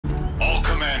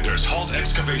Defenders, halt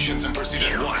excavations and proceed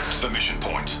at once to the mission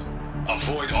point.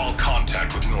 Avoid all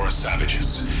contact with Nora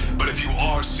savages, but if you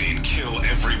are seen, kill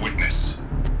every witness.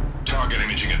 Target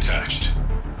imaging attached.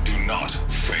 Do not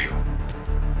fail.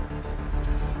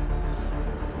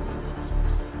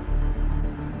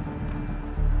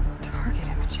 Target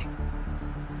imaging.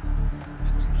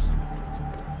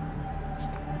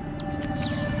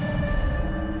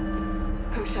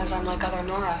 Who says I'm like other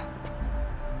Nora?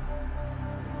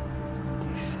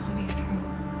 They saw me through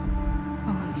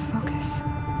Owen's focus.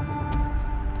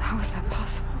 How is that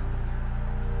possible?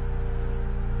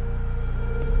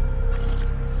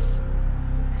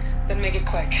 Then make it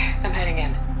quick. I'm heading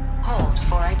in. Hold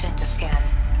for identiscan.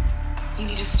 You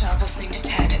need to stop listening to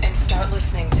Ted and start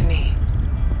listening to me.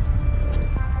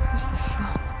 Who's this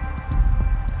from?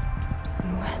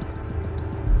 And when?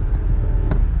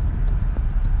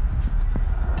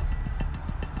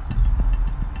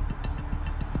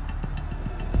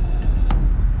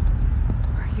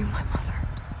 Are you my mother?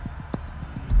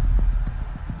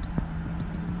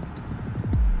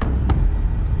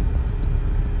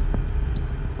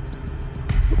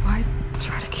 Why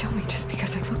try to kill me just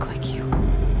because I look like you?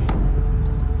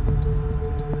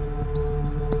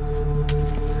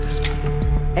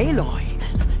 Aloy,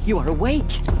 you are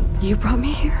awake. You brought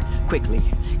me here? Quickly,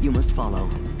 you must follow.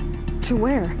 To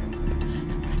where?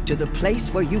 To the place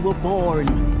where you were born.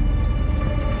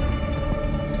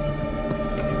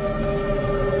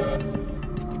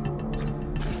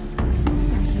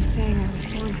 Are you saying I was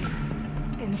born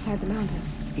inside the mountain?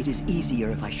 It is easier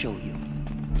if I show you.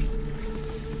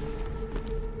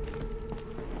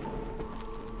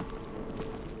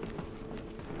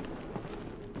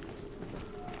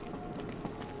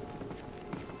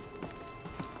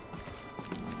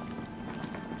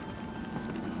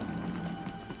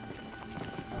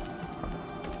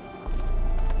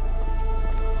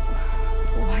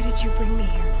 Why did you bring me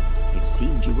here? It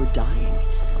seemed you were dying,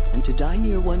 and to die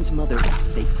near one's mother is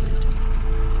sacred.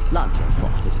 Lantya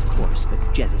fought it, of course, but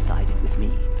Jezza sided with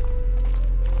me.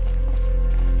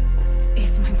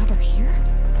 Is my mother here?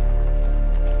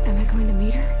 Am I going to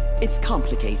meet her? It's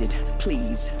complicated.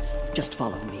 Please, just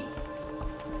follow me.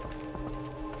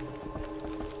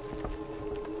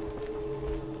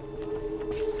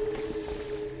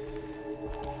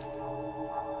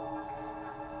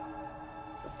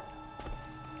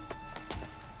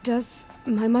 Does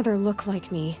my mother look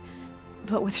like me,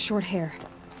 but with short hair?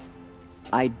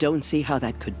 I don't see how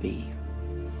that could be.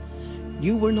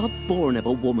 You were not born of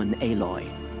a woman, Aloy.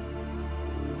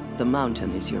 The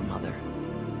mountain is your mother.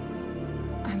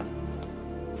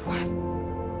 What?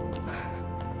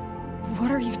 What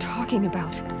are you talking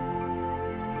about?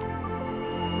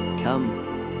 Come.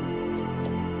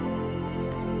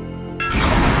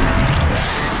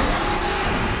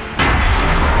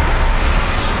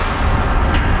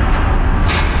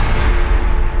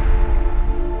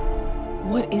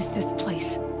 What is this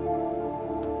place?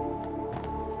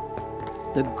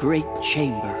 The Great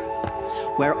Chamber,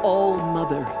 where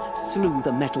All-Mother slew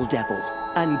the Metal Devil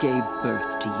and gave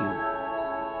birth to you.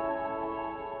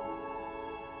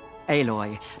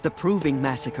 Aloy, the Proving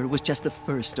Massacre was just the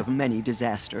first of many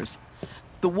disasters.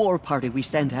 The war party we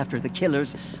sent after the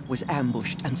killers was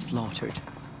ambushed and slaughtered.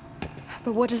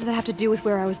 But what does that have to do with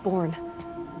where I was born?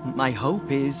 My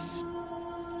hope is...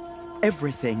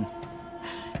 everything.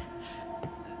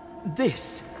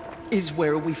 This is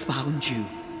where we found you.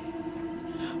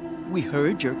 We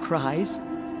heard your cries,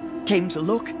 came to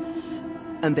look,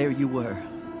 and there you were.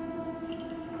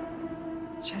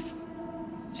 Just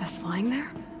lying there?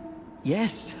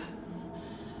 Yes.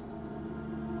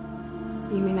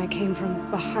 You mean I came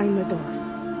from behind the door?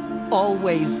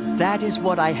 Always, that is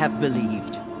what I have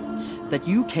believed. That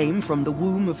you came from the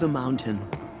womb of the mountain.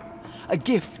 A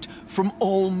gift from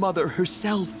All-Mother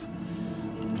herself.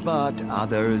 But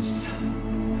others,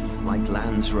 like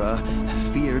Lansra,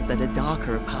 feared that a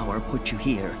darker power put you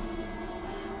here.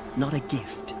 Not a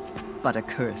gift, but a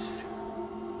curse.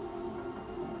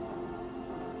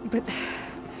 But...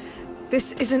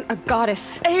 this isn't a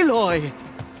goddess. Aloy!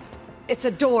 It's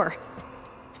a door.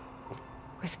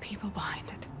 With people behind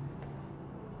it.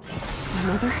 My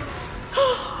mother?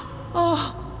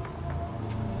 Oh!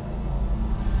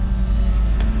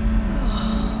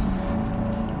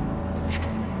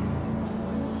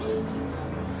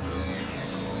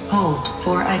 Hold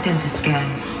for identiscan.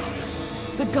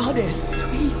 The goddess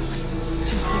speaks.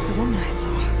 Just like the woman I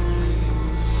saw.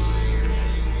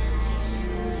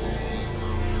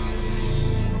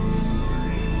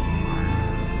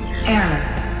 Error.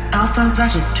 Alpha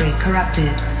registry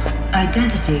corrupted.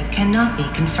 Identity cannot be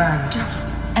confirmed.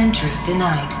 Entry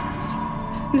denied.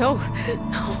 No,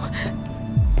 no.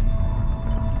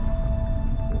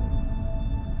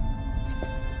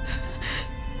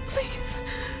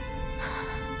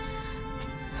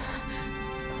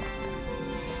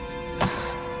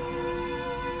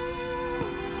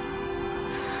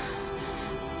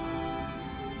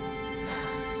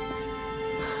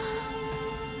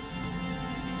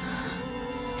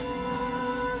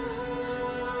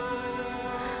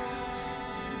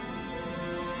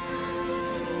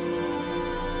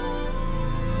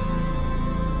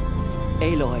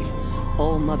 Aloy,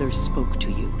 All-Mother spoke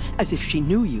to you, as if she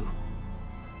knew you.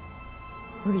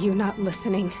 Were you not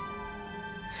listening?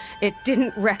 It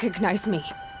didn't recognize me.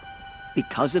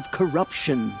 Because of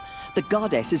corruption. The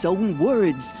goddess's own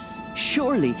words.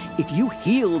 Surely, if you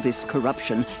heal this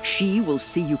corruption, she will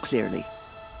see you clearly.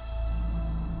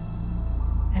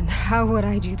 And how would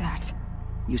I do that?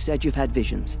 You said you've had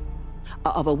visions.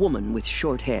 Of a woman with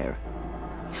short hair.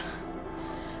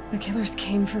 The killers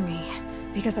came for me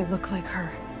because I look like her.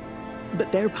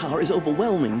 But their power is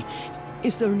overwhelming.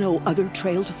 Is there no other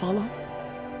trail to follow?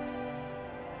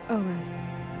 Owen.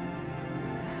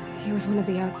 He was one of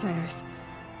the outsiders.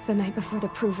 The night before the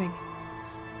proving.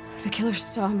 The killer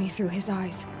saw me through his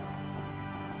eyes.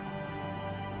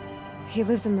 He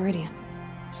lives in Meridian.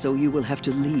 So you will have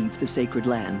to leave the sacred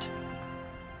land.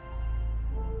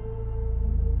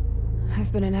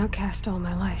 I've been an outcast all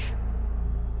my life.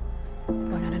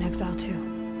 Why not an exile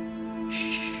too?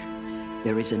 Shh.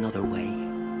 There is another way.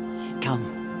 Come,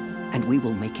 and we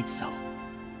will make it so.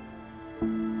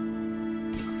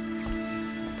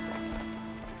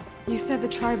 You said the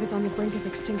tribe is on the brink of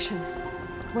extinction.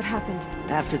 What happened?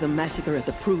 After the massacre at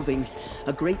the Proving,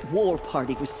 a great war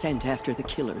party was sent after the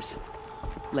killers.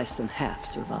 Less than half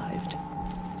survived.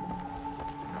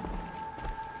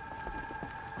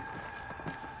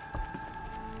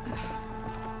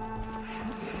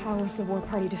 How was the war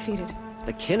party defeated?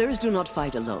 The killers do not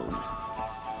fight alone.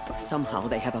 Somehow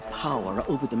they have a power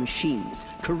over the machines,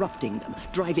 corrupting them,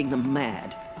 driving them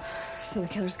mad. So the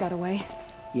killers got away?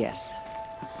 Yes.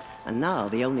 And now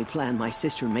the only plan my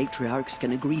sister matriarchs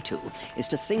can agree to is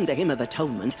to sing the Hymn of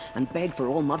Atonement and beg for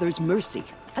All-Mother's mercy,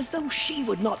 as though she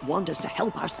would not want us to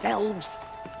help ourselves.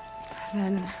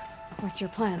 Then, what's your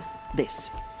plan? This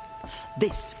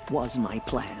was my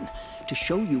plan. To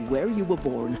show you where you were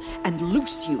born and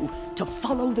loose you to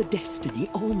follow the destiny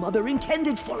All-Mother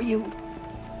intended for you.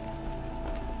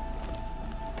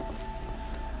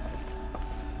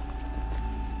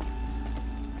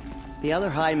 The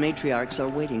other High Matriarchs are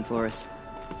waiting for us.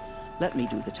 Let me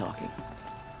do the talking.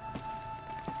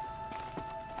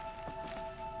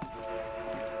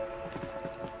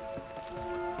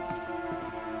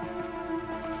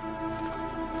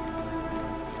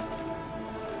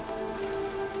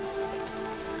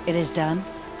 It is done?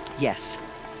 Yes.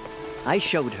 I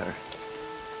showed her.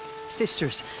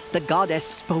 Sisters, the goddess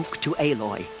spoke to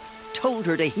Aloy. Told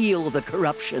her to heal the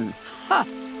corruption. Ha!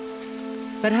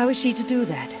 But how is she to do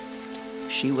that?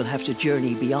 She will have to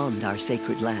journey beyond our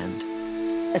sacred land.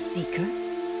 A seeker?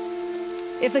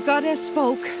 If the goddess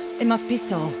spoke, it must be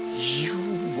so. You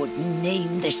would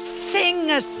name this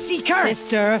thing a seeker?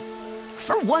 Sister!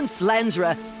 For once,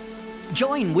 Lansra,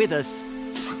 join with us.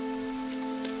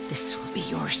 This will be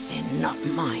your sin, not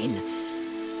mine.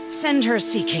 Send her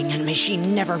seeking, and may she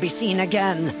never be seen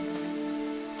again.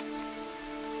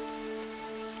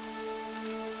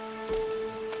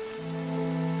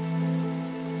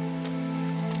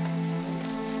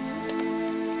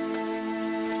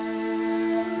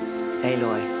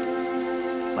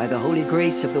 Aloy, by the holy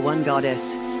grace of the One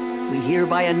Goddess, we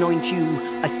hereby anoint you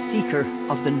a seeker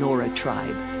of the Nora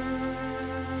tribe.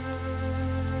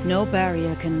 No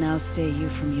barrier can now stay you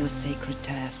from your sacred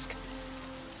task.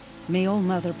 May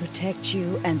All-Mother protect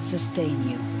you and sustain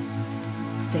you.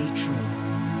 Stay true.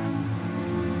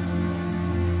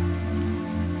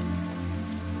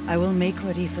 I will make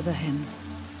ready for the hymn.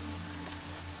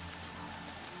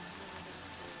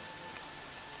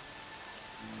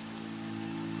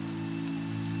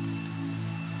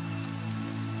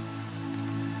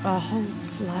 Our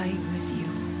hopes lie with you.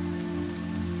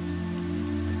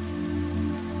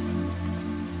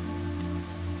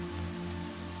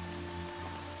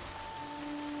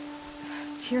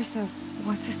 Teersa,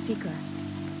 what's a seeker?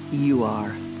 You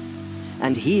are.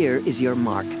 And here is your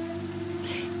mark.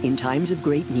 In times of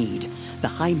great need, the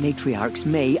High Matriarchs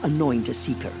may anoint a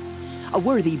seeker. A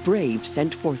worthy brave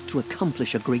sent forth to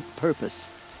accomplish a great purpose.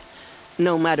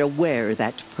 No matter where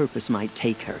that purpose might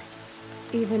take her.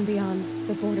 Even beyond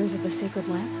the borders of the sacred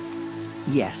land?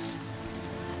 Yes.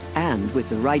 And with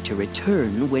the right to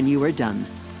return when you are done,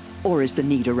 or as the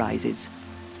need arises.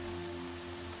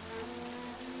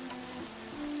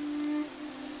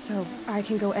 So I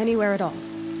can go anywhere at all?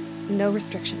 No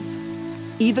restrictions?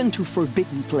 Even to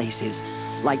forbidden places,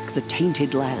 like the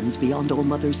tainted lands beyond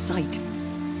All-Mother's sight.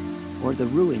 Or the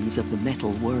ruins of the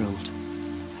metal world.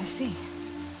 I see.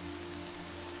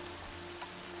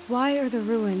 Why are the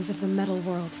ruins of the metal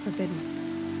world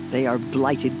forbidden? They are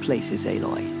blighted places,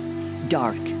 Aloy.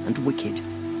 Dark and wicked.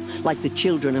 Like the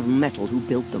children of metal who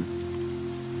built them.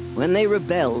 When they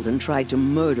rebelled and tried to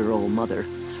murder All-Mother,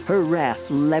 her wrath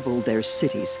leveled their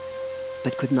cities.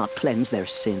 but could not cleanse their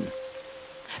sin.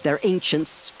 Their ancient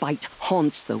spite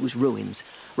haunts those ruins,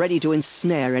 ready to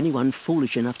ensnare anyone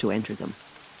foolish enough to enter them.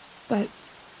 But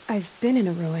I've been in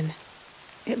a ruin.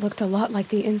 It looked a lot like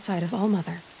the inside of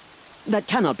Allmother. That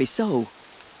cannot be so.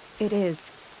 It is.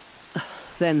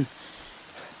 Then,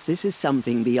 this is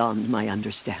something beyond my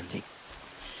understanding.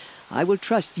 I will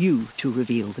trust you to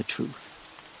reveal the truth.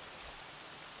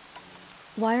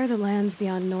 Why are the lands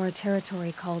beyond Nora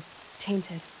territory called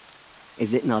tainted?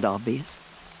 Is it not obvious?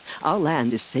 Our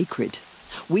land is sacred.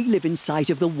 We live in sight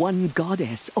of the one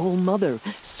goddess, All-Mother,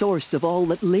 source of all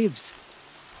that lives.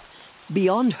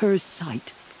 Beyond her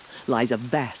sight lies a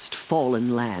vast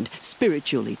fallen land,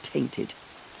 spiritually tainted.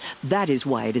 That is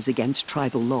why it is against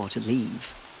tribal law to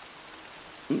leave.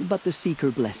 But the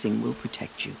Seeker blessing will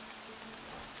protect you.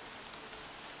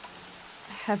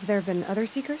 Have there been other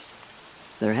Seekers?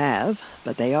 There have,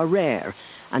 but they are rare,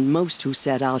 and most who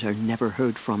set out are never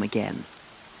heard from again.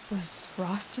 Was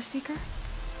Rost a Seeker?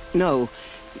 No,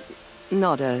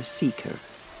 not a Seeker.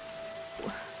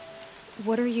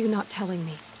 What are you not telling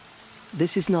me?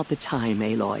 This is not the time,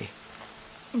 Aloy.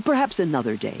 Perhaps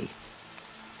another day.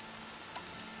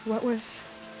 What was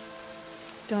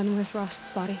done with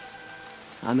Rost's body?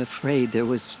 I'm afraid there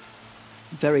was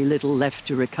very little left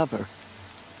to recover.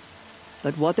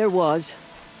 But what there was,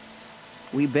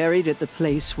 we buried at the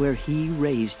place where he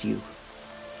raised you,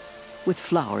 with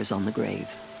flowers on the grave.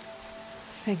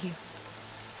 Thank you.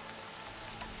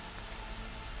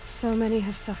 So many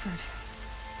have suffered.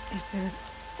 Is there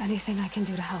anything I can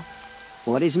do to help?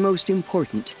 What is most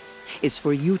important is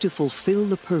for you to fulfill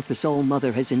the purpose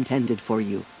All-Mother has intended for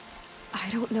you. I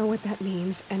don't know what that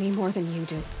means any more than you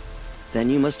do. Then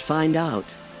you must find out.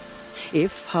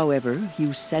 If, however,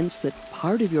 you sense that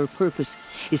part of your purpose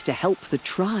is to help the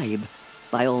tribe,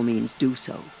 by all means do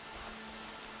so.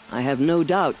 I have no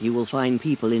doubt you will find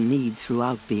people in need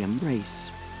throughout the Embrace.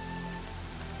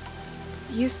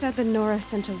 You said the Nora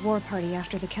sent a war party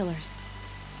after the killers.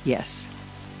 Yes,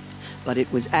 but it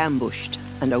was ambushed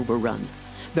and overrun.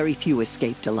 Very few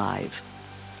escaped alive.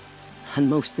 And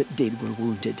most that did were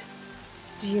wounded.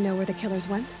 Do you know where the killers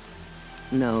went?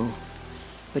 No,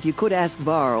 but you could ask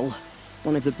Varl,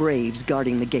 one of the Braves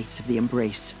guarding the gates of the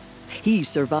Embrace. He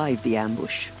survived the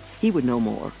ambush. He would know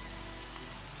more.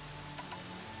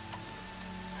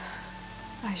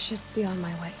 I should be on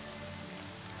my way.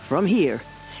 From here,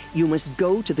 you must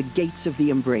go to the gates of the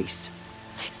Embrace.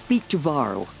 Speak to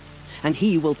Varl, and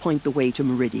he will point the way to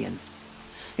Meridian.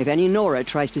 If any Nora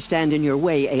tries to stand in your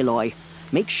way, Aloy,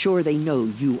 make sure they know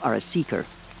you are a Seeker.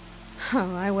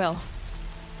 Oh, I will.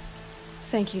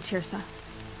 Thank you, Teersa,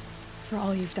 for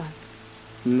all you've done.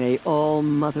 May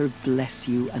All-Mother bless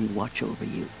you and watch over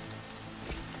you.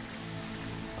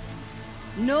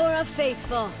 Nora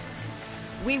Faithful,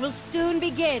 we will soon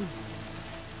begin.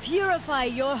 Purify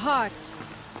your hearts.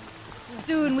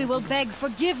 Soon we will beg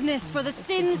forgiveness for the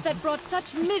sins that brought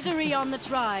such misery on the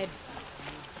tribe.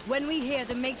 When we hear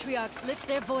the matriarchs lift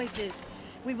their voices,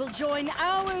 we will join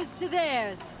ours to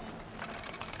theirs.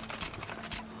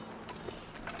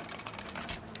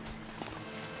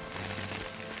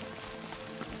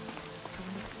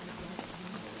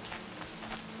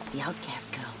 The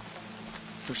outcast girl.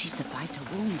 So she survived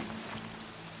her wounds.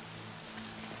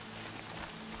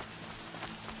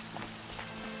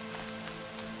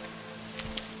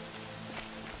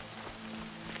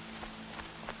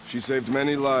 She saved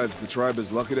many lives. The tribe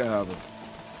is lucky to have her.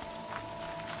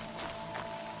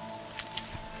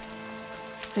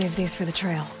 Save these for the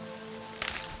trail.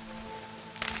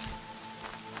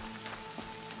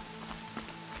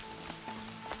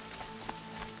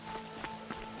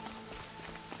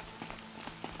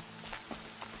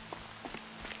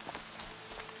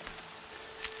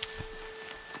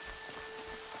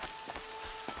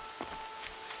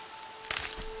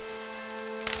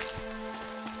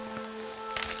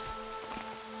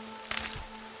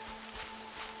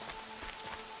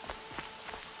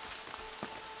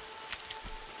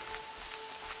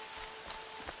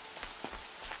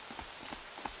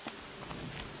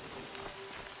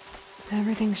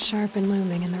 Everything's sharp and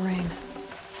looming in the rain.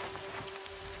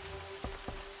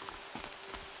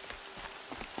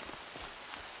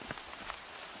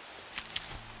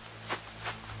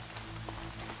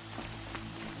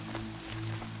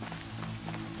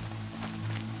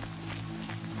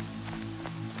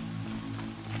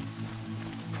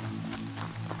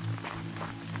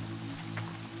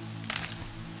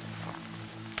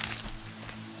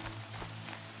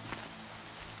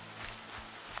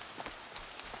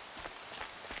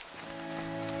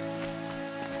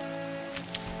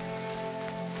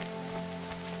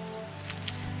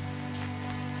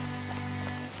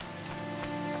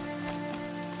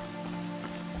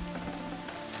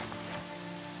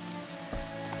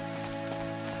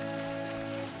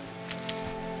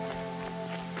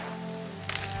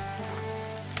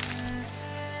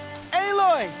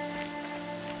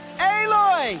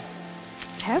 way!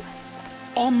 Teb?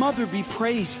 All Mother be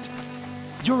praised.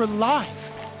 You're alive.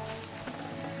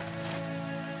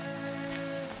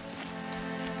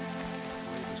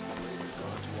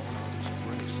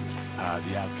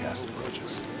 The outcast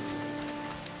approaches.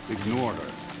 Ignore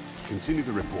her. Continue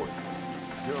the report.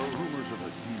 There are rumors of a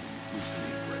huge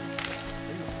recently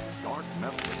engraved. Dark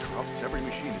metal that corrupts every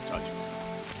machine it touches.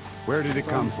 Where did it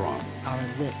come from? Our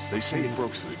lips. They say it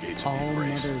broke through the gates of the All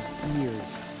Embrace. Mother's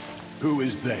ears. Who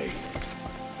is they?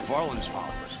 Varlin's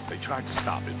followers. They tried to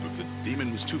stop it, but the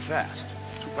demon was too fast,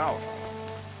 too powerful.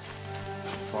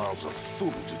 Varl's a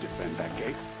fool to defend that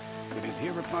gate. It is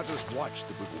here at Mother's watch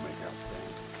that we will make our stand.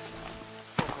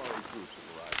 So far, recruits have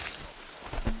arrived.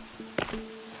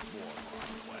 More are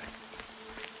on the way.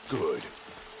 Good.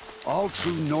 All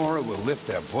true Nora will lift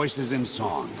their voices in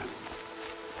song.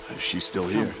 Is she still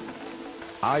here?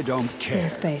 I don't care.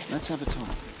 Space. Let's have a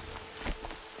talk.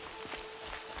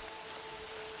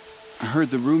 I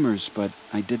heard the rumors, but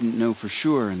I didn't know for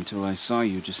sure until I saw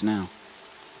you just now.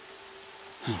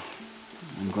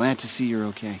 I'm glad to see you're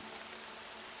okay.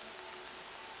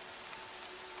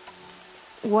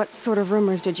 What sort of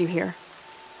rumors did you hear?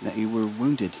 That you were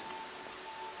wounded.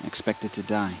 Expected to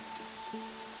die.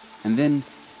 And then,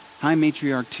 High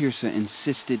Matriarch Teersa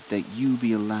insisted that you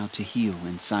be allowed to heal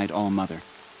inside All Mother.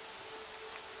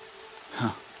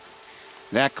 Huh.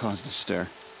 That caused a stir.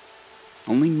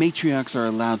 Only matriarchs are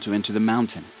allowed to enter the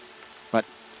mountain. But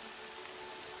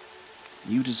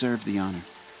you deserve the honor.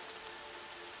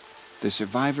 The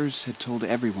survivors had told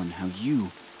everyone how you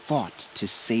fought to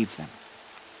save them.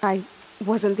 I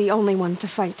wasn't the only one to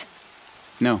fight.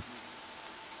 No.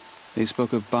 They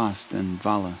spoke of Bast and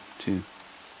Vala, too.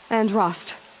 And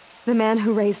Rost, the man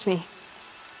who raised me.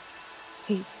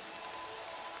 He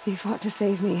fought to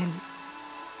save me, and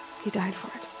he died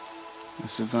for it. The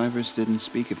survivors didn't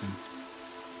speak of him,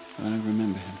 but I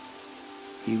remember him.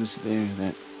 He was there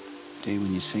that day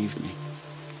when you saved me.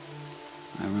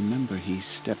 I remember he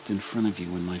stepped in front of you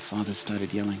when my father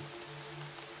started yelling.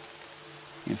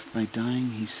 If by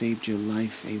dying he saved your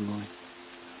life, Aloy,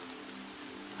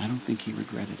 I don't think he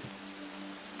regretted it.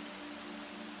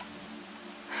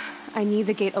 I need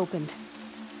the gate opened.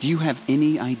 Do you have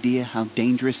any idea how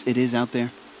dangerous it is out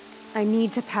there? I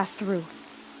need to pass through.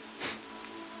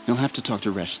 You'll have to talk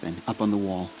to Resh then, up on the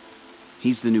wall.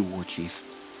 He's the new war chief.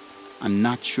 I'm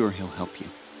not sure he'll help you.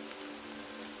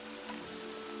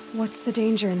 What's the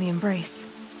danger in the Embrace?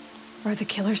 Are the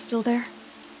killers still there?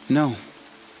 No.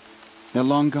 They're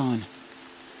long gone.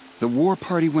 The war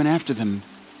party went after them,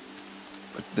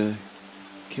 but the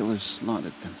killers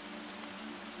slaughtered them.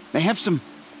 They have some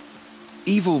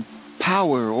evil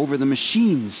power over the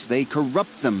machines. They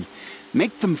corrupt them,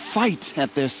 make them fight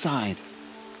at their side.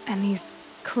 And these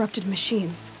corrupted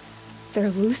machines,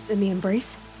 they're loose in the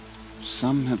Embrace?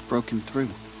 Some have broken through.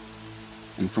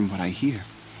 And from what I hear,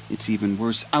 it's even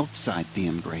worse outside the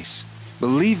Embrace.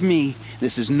 Believe me,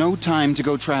 this is no time to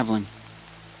go traveling.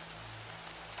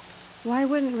 Why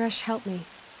wouldn't Resh help me?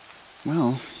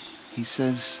 Well, he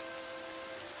says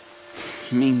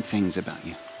mean things about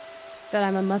you. That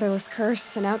I'm a motherless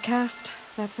curse, an outcast,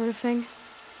 that sort of thing?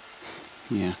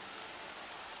 Yeah.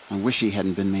 I wish he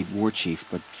hadn't been made war chief,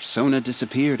 but Sona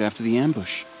disappeared after the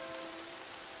ambush.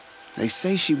 They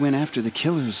say she went after the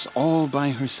killers all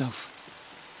by herself.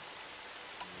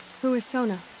 Who is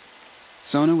Sona?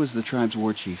 Sona was the tribe's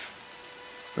war chief,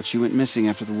 but she went missing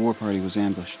after the war party was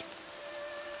ambushed.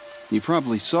 You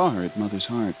probably saw her at Mother's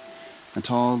Heart. A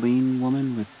tall, lean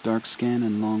woman with dark skin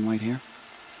and long white hair.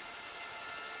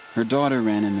 Her daughter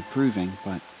ran in the proving,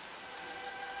 but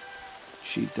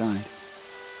she died.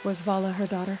 Was Vala her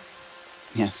daughter?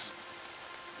 Yes,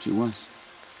 she was.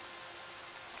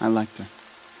 I liked her.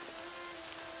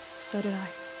 So did I.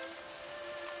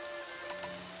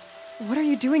 What are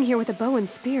you doing here with a bow and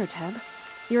spear, Teb?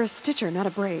 You're a Stitcher, not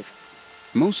a Brave.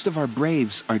 Most of our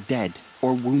Braves are dead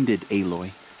or wounded,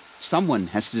 Aloy. Someone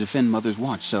has to defend Mother's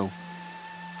Watch, so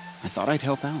I thought I'd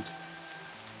help out.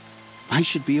 I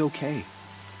should be okay.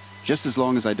 Just as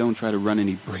long as I don't try to run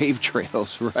any Brave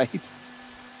trails, right?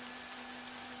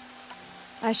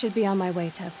 I should be on my way,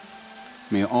 Teb.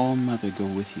 May All Mother go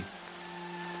with you.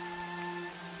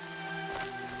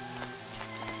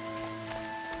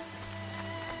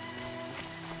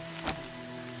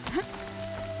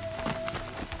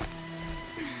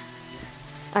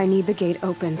 I need the gate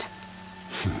opened.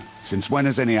 Since when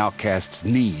has any outcast's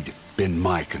need been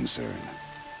my concern?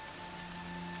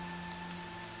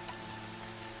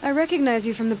 I recognize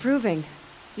you from the proving.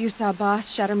 You saw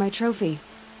Bast shatter my trophy,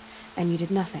 and you did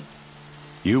nothing.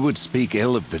 You would speak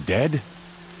ill of the dead?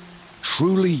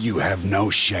 Truly you have no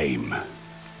shame.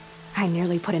 I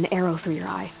nearly put an arrow through your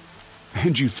eye.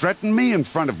 And you threaten me in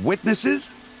front of witnesses?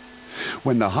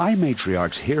 When the High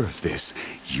Matriarchs hear of this,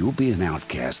 you'll be an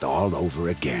outcast all over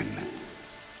again.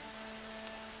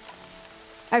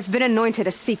 I've been anointed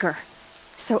a Seeker,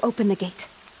 so open the gate.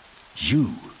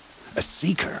 You? A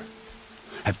Seeker?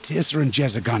 Have Teersa and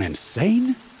Jezza gone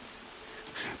insane?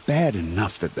 Bad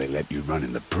enough that they let you run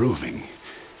in the Proving.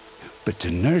 But to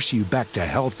nurse you back to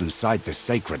health inside the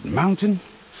Sacred Mountain?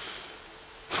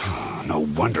 No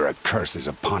wonder a curse is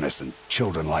upon us and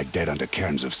children lie dead under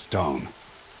cairns of stone.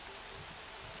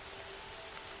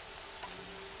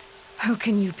 How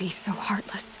can you be so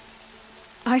heartless?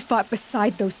 I fought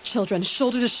beside those children,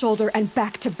 shoulder to shoulder and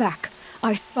back to back.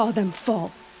 I saw them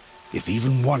fall. If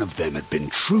even one of them had been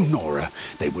true Nora,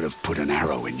 they would have put an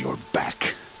arrow in your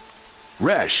back.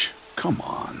 Resh, come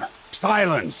on.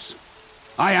 Silence!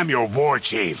 I am your war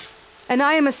chief. And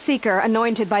I am a Seeker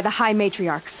anointed by the High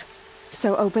Matriarchs.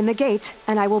 So open the gate,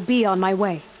 and I will be on my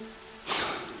way.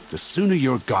 The sooner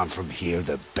you're gone from here,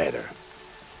 the better.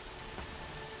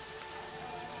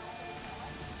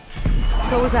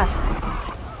 What was that?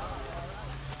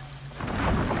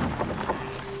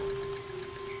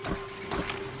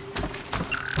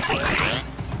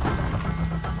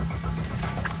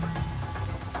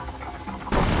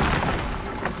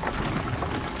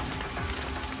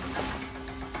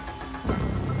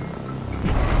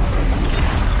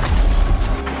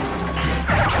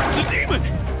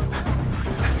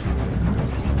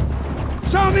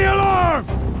 Sound the alarm!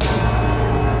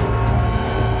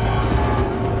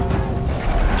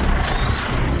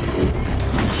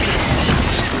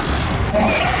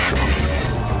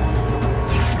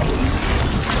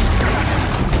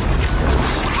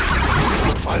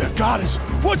 By the goddess,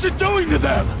 what's it doing to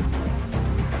them?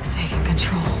 Taking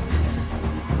control.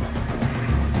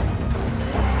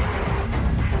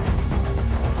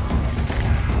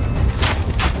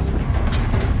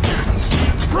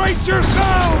 Brace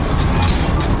yourselves!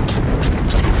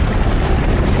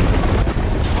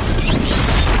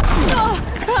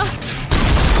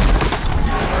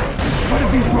 What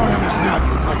have you brought on us now,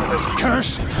 you motherless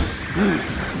curse?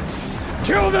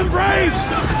 Kill them, Braves!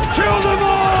 Kill them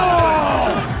all!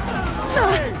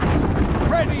 Hey,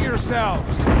 ready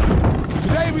yourselves!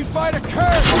 Today we fight a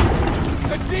curse!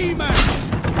 A demon!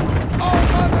 Oh,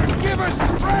 Mother, give us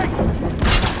strength!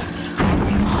 Won't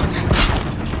be long.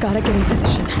 Gotta get in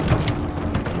position.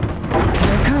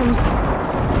 Here it comes.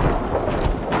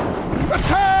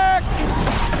 Attack!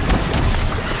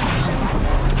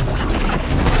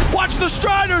 Watch the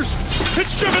Striders!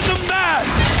 It's driven them mad!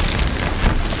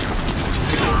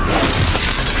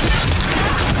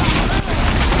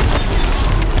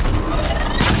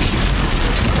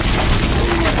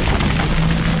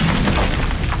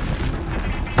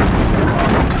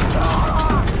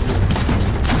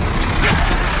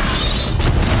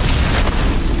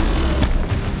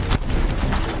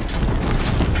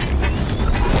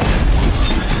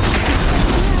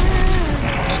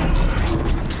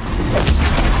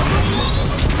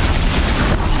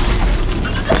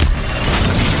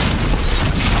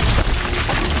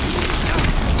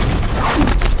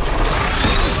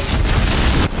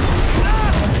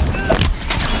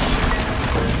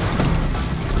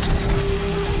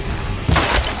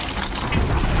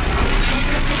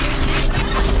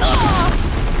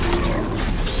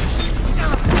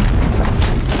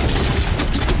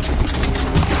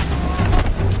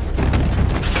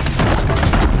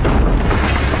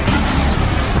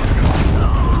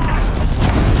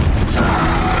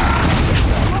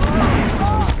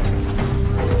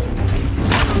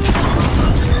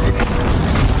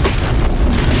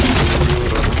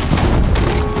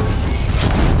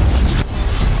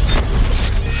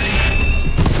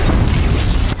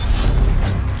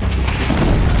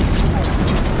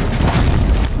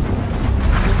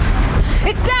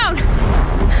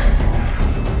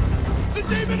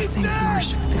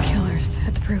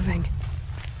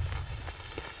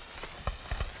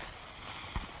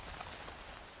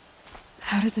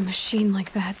 How does a machine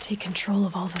like that take control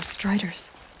of all those Striders?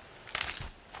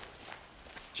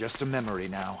 Just a memory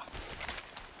now.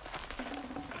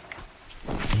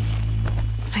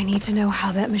 I need to know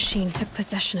how that machine took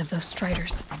possession of those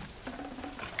Striders.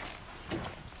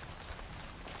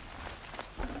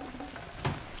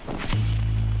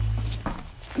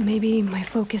 Maybe my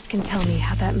focus can tell me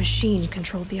how that machine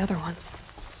controlled the other ones.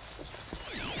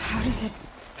 How does it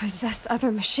possess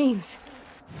other machines?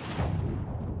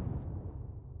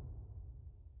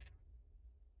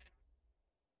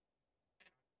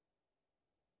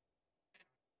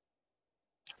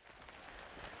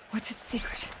 What's its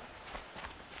secret?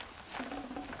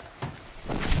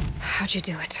 How'd you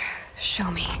do it?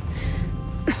 Show me.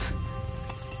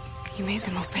 You made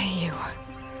them obey you.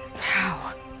 But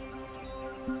how?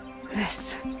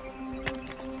 This.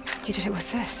 You did it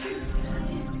with this.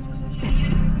 It's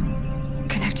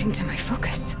connecting to my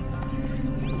focus.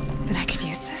 Then I could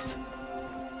use this.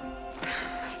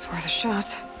 It's worth a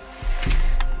shot.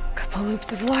 Couple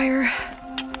loops of wire.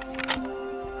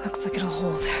 Looks like it'll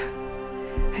hold.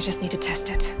 I just need to test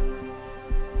it.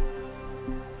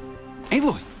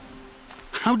 Aloy!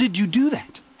 How did you do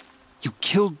that? You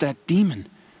killed that demon.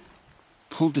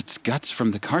 Pulled its guts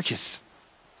from the carcass.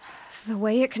 The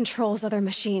way it controls other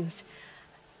machines.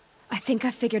 I think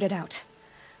I've figured it out.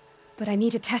 But I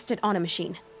need to test it on a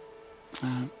machine.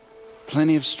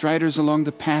 Plenty of striders along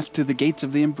the path to the gates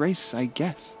of the Embrace, I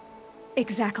guess.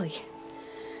 Exactly.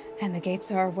 And the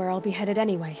gates are where I'll be headed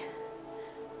anyway.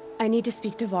 I need to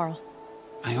speak to Varl.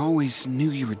 I always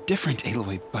knew you were different,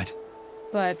 Aloy, but...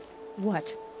 But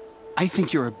what? I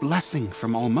think you're a blessing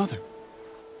from All-Mother.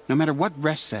 No matter what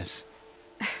Resh says.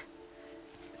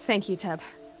 Thank you, Teb.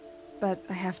 But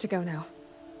I have to go now.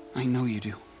 I know you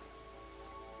do.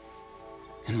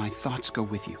 And my thoughts go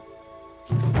with you.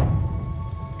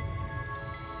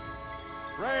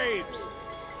 Graves!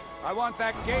 I want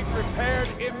that gate repaired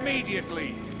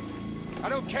immediately. I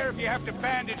don't care if you have to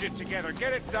bandage it together.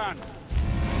 Get it done.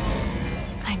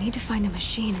 I need to find a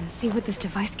machine and see what this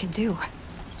device can do.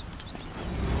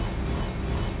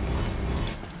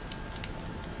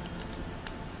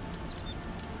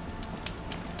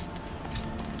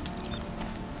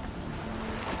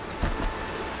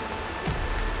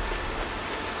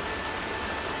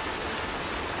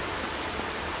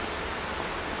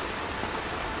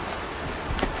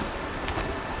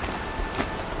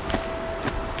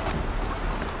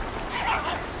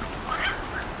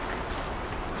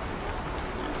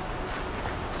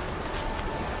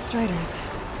 Striders.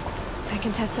 I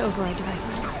can test the override device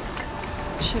now.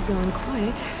 Should go in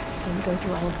quiet. Didn't go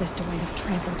through all of this to wind up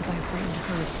trampled by a frightened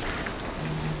herd.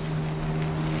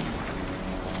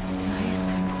 Nice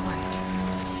and quiet.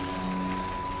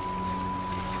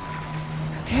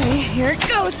 Okay, here it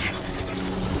goes!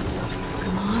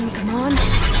 Come on, come on.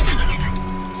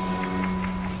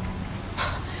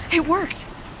 It worked!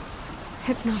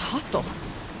 It's not hostile.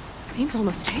 Seems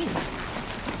almost tame.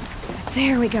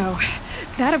 There we go.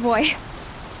 That a boy.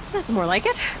 That's more like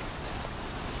it.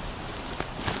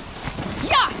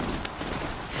 Yeah!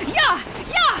 Yeah!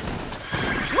 Yeah!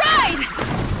 Ride!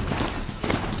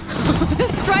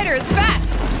 This Strider is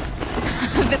fast!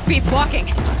 This beats walking.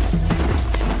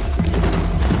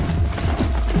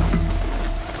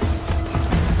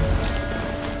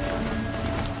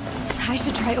 I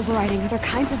should try overriding other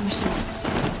kinds of machines.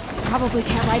 Probably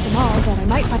can't ride them all, but I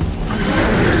might find some.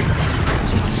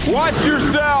 Watch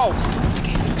yourselves!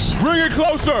 Bring it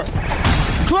closer!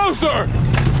 Closer!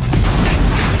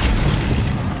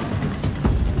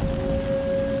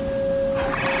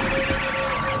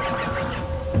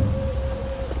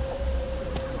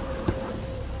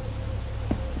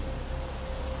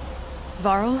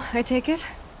 Varl, I take it?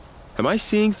 Am I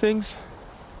seeing things?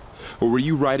 Or were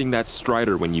you riding that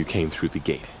Strider when you came through the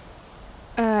gate?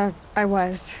 I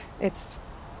was. It's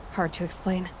hard to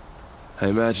explain. I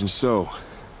imagine so.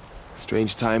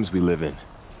 Strange times we live in.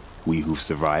 We who've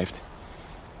survived.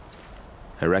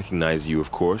 I recognize you,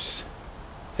 of course.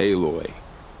 Aloy,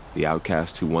 the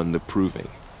outcast who won the Proving.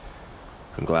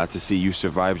 I'm glad to see you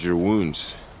survived your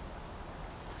wounds.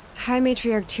 High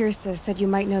Matriarch Tirsa said you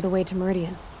might know the way to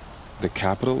Meridian. The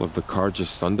capital of the Carja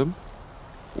Sundom?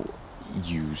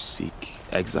 You seek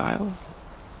exile?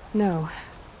 No.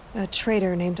 A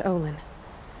traitor named Olin.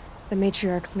 The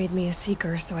Matriarchs made me a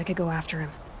seeker so I could go after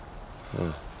him.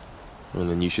 Huh. Well,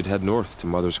 then you should head north to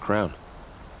Mother's Crown.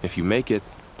 If you make it,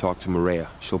 talk to Maria.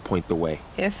 She'll point the way.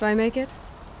 If I make it?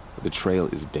 The trail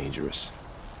is dangerous.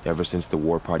 Ever since the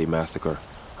War Party massacre,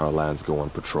 our lands go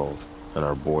unpatrolled, and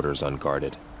our borders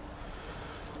unguarded.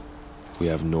 We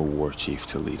have no war chief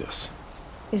to lead us.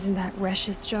 Isn't that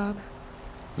Resh's job?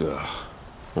 Ugh.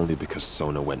 Only because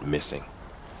Sona went missing.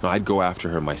 I'd go after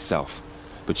her myself,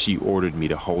 but she ordered me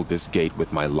to hold this gate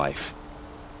with my life.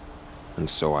 And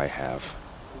so I have.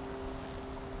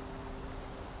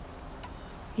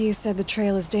 You said the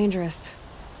trail is dangerous.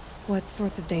 What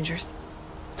sorts of dangers?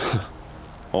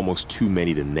 Almost too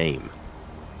many to name.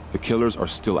 The killers are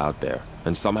still out there,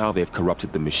 and somehow they've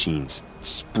corrupted the machines,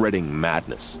 spreading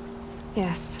madness.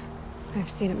 Yes, I've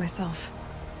seen it myself.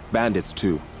 Bandits,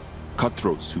 too.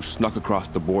 Cutthroats who snuck across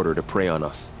the border to prey on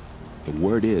us. And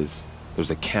word is,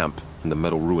 there's a camp in the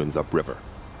metal ruins upriver.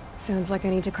 Sounds like I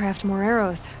need to craft more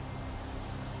arrows.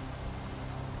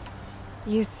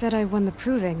 You said I won the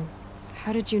Proving.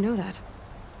 How did you know that?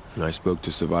 I spoke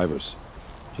to survivors.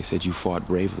 They said you fought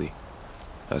bravely.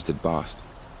 as did Bast.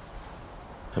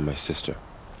 And my sister.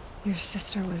 Your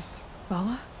sister was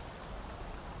Vala?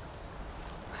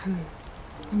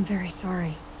 I'm very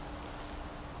sorry.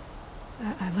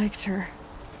 I liked her.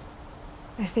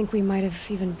 I think we might have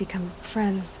even become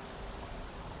friends.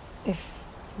 If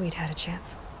we'd had a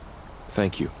chance.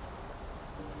 Thank you.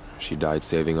 She died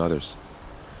saving others.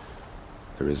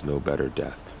 There is no better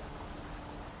death.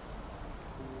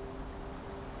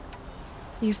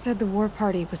 You said the war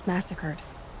party was massacred.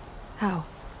 How?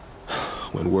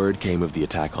 When word came of the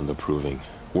attack on the Proving,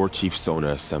 War Chief Sona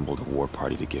assembled a war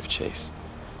party to give chase.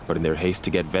 But in their haste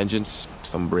to get vengeance,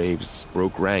 some braves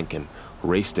broke rank and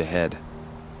raced ahead,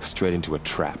 straight into a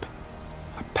trap.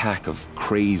 A pack of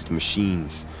crazed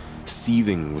machines,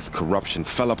 seething with corruption,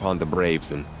 fell upon the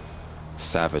braves and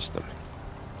savaged them.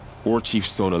 War Chief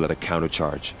Sona led a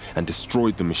countercharge and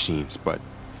destroyed the machines, but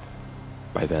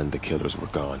by then the killers were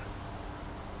gone,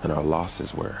 and our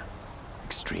losses were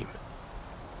extreme.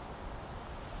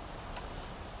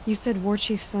 You said War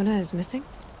Chief Sona is missing?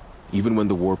 Even when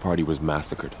the war party was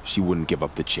massacred, she wouldn't give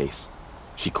up the chase.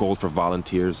 She called for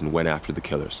volunteers and went after the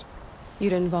killers. You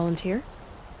didn't volunteer?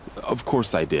 Of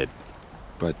course I did,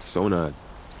 but Sona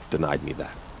denied me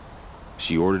that.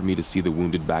 She ordered me to see the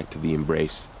wounded back to the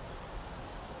Embrace,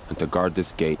 and to guard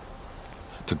this gate,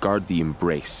 to guard the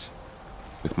Embrace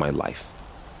with my life.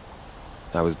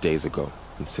 That was days ago,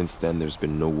 and since then there's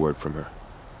been no word from her.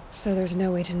 So there's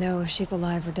no way to know if she's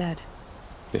alive or dead?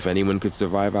 If anyone could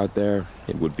survive out there,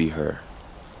 it would be her.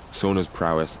 Sona's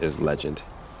prowess is legend,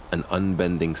 an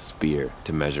unbending spear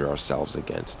to measure ourselves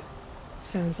against.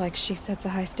 Sounds like she sets a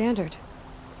high standard.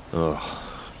 Oh,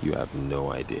 you have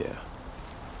no idea.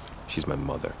 She's my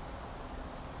mother.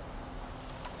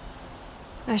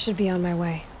 I should be on my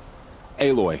way.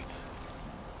 Aloy,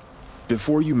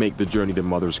 before you make the journey to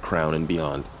Mother's Crown and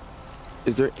beyond,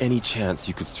 is there any chance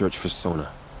you could search for Sona?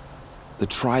 The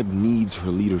tribe needs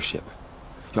her leadership.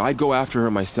 I'd go after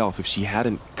her myself if she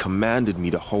hadn't commanded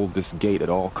me to hold this gate at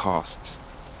all costs.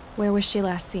 Where was she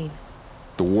last seen?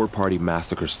 The War Party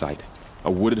massacre site.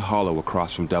 A wooded hollow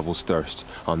across from Devil's Thirst,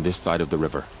 on this side of the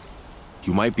river.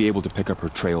 You might be able to pick up her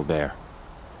trail there.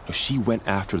 She went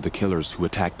after the killers who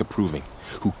attacked the Proving,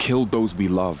 who killed those we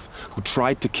love, who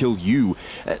tried to kill you.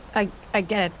 I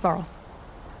get it, Varl.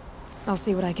 I'll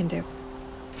see what I can do.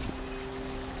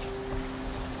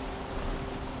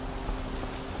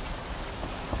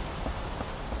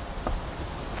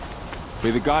 May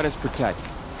the goddess protect.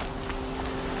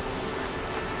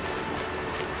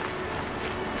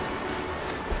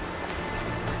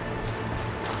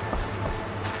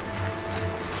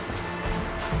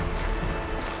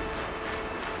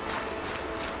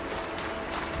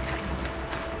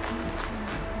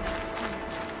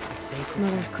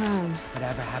 Mother's Crown.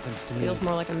 Whatever happens to me Feels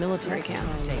more like a military camp.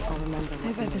 I'll remember.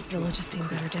 I bet this village has seen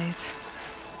better days.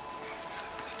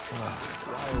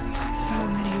 So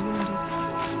many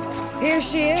wounded. Here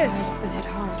she is. Tribe's been hit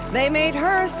hard. They made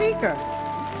her a Seeker.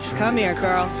 Come here,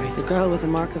 girl. The girl with the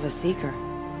mark of a Seeker.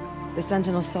 The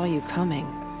Sentinel saw you coming.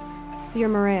 You're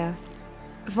Maria.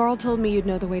 Varl told me you'd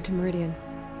know the way to Meridian.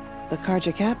 The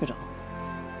Carja capital.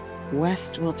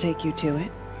 West will take you to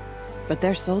it, but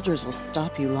their soldiers will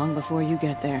stop you long before you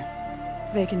get there.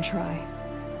 They can try.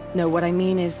 No, what I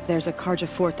mean is there's a Carja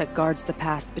fort that guards the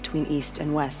pass between East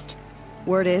and West.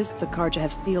 Word is, the Carja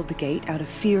have sealed the gate out of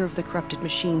fear of the corrupted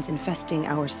machines infesting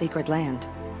our sacred land.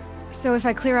 So if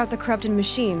I clear out the corrupted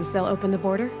machines, they'll open the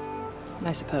border?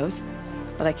 I suppose.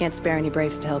 But I can't spare any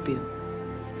braves to help you.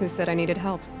 Who said I needed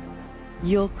help?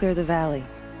 You'll clear the valley,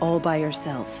 all by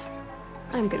yourself.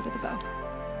 I'm good with a bow.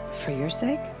 For your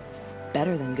sake?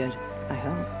 Better than good, I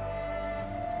hope.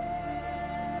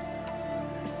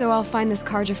 So I'll find this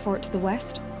Carja fort to the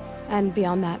west? And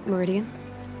beyond that, Meridian?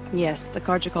 Yes, the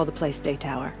Carja call the place Day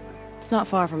Tower. It's not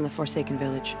far from the Forsaken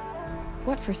Village.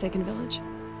 What Forsaken Village?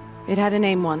 It had a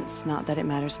name once, not that it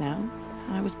matters now.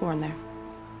 I was born there.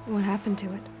 What happened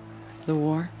to it? The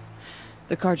war.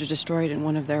 The Carja destroyed in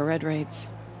one of their red raids.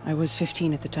 I was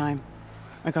 15 at the time.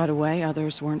 I got away,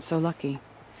 others weren't so lucky.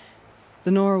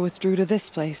 The Nora withdrew to this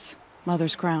place,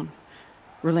 Mother's Crown.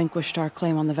 Relinquished our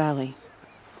claim on the valley.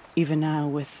 Even now,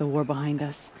 with the war behind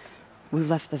us, we've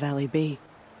left the valley be.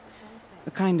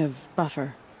 A kind of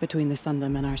buffer between the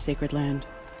Sundom and our sacred land.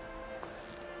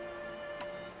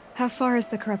 How far has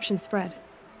the corruption spread?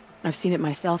 I've seen it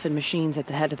myself in machines at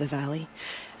the head of the valley,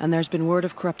 and there's been word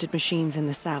of corrupted machines in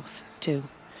the south, too.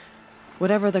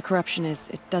 Whatever the corruption is,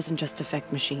 it doesn't just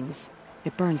affect machines.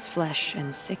 It burns flesh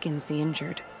and sickens the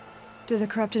injured. Do the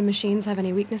corrupted machines have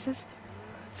any weaknesses?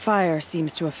 Fire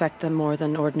seems to affect them more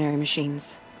than ordinary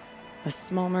machines. A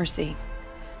small mercy.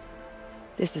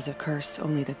 This is a curse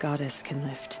only the goddess can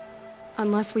lift.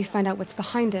 Unless we find out what's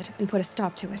behind it and put a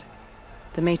stop to it.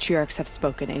 The matriarchs have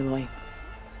spoken, Aloy.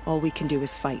 All we can do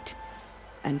is fight,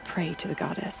 and pray to the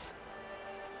goddess.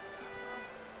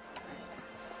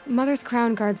 Mother's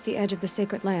crown guards the edge of the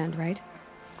sacred land, right?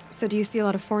 So do you see a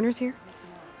lot of foreigners here?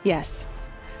 Yes.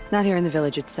 Not here in the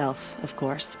village itself, of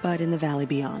course, but in the valley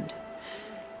beyond.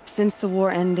 Since the war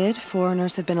ended,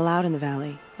 foreigners have been allowed in the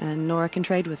valley, and Nora can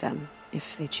trade with them,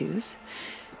 if they choose.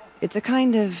 It's a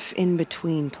kind of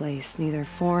in-between place, neither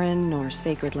foreign nor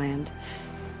sacred land.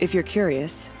 If you're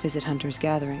curious, visit Hunter's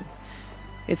Gathering.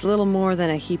 It's little more than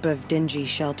a heap of dingy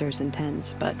shelters and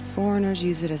tents, but foreigners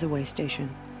use it as a way station.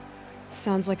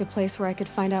 Sounds like a place where I could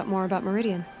find out more about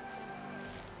Meridian.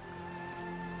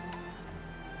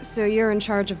 So you're in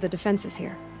charge of the defenses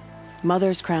here?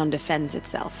 Mother's Crown defends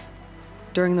itself.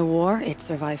 During the war, it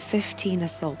survived 15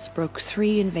 assaults, broke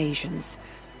 3 invasions.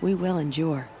 We will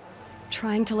endure.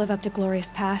 Trying to live up to glorious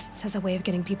pasts has a way of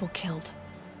getting people killed.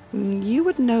 You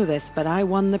wouldn't know this, but I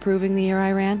won the proving the year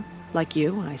I ran. Like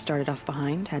you, I started off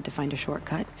behind, had to find a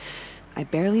shortcut. I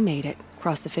barely made it,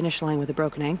 crossed the finish line with a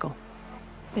broken ankle.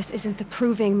 This isn't the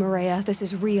proving, Maria. This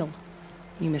is real.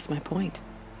 You missed my point.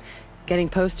 Getting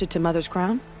posted to Mother's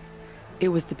Crown? It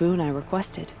was the boon I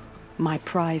requested. My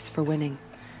prize for winning.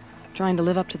 Trying to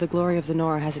live up to the glory of the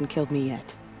Nora hasn't killed me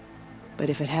yet. But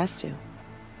if it has to,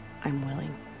 I'm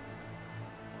willing.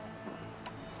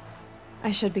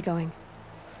 I should be going.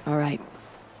 All right.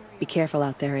 Be careful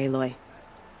out there, Aloy.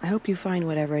 I hope you find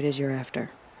whatever it is you're after.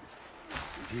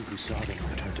 Few who saw them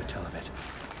returned to tell of it.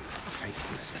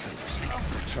 Faithless killers.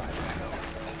 Try to know.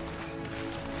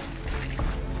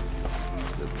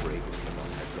 The bravest of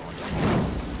us have gone down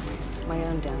this place. My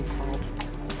own downfall.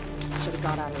 Should have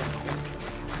got out of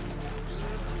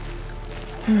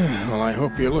there. Well, I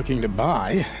hope you're looking to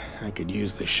buy. I could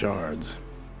use the shards.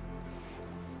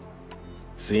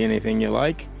 See anything you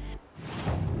like?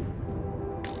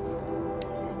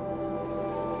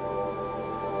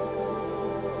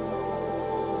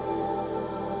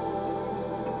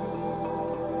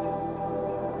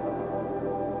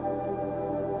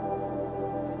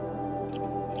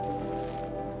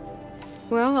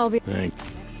 Well, I'll be... Thanks.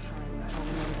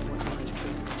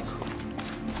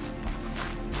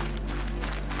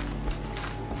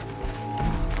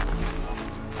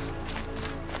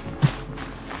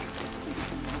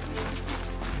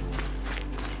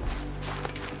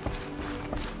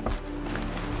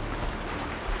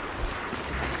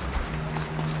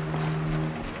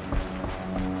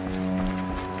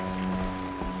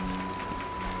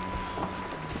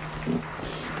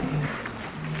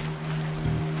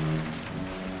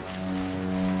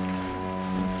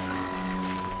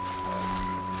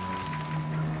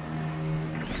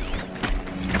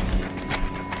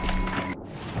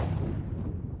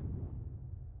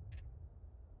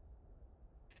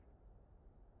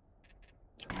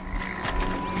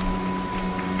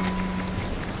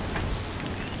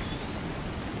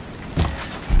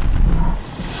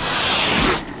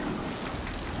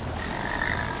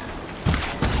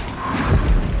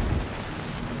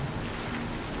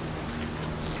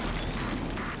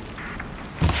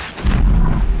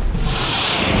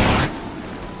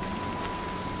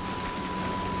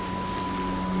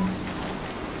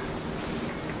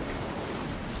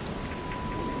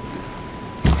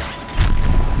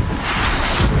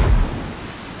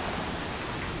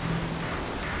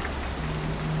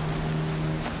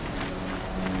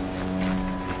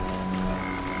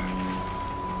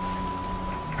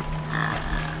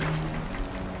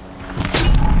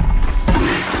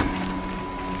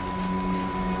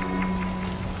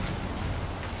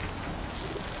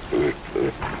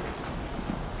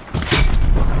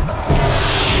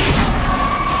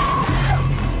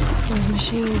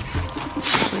 Machines.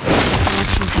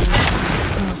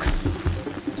 Smoke.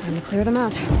 Time to clear them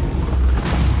out.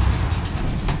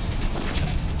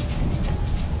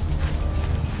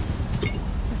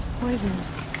 This poison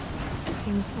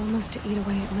seems almost to eat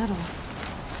away at metal.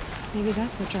 Maybe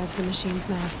that's what drives the machines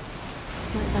mad.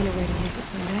 Might find a way to use it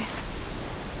someday.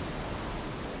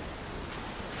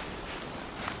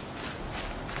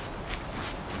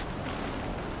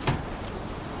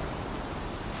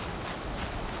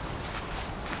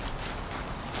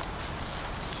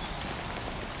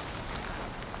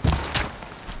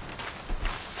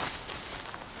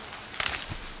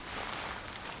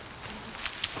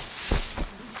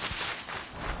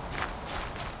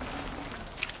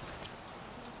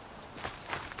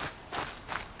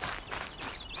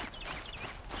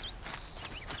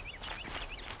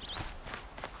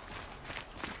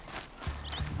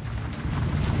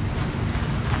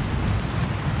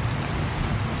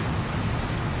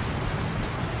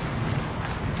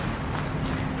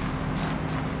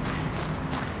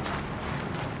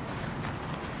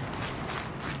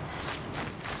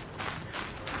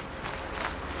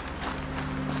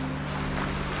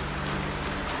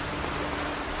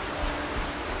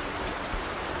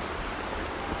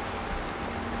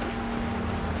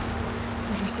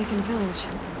 godforsaken village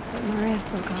that Maria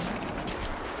spoke of.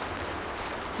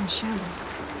 It's in shambles.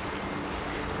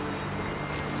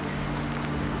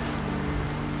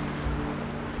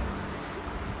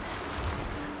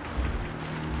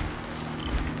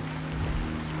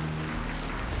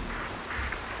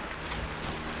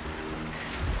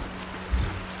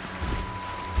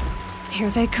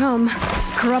 Here they come.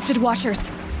 Corrupted Watchers.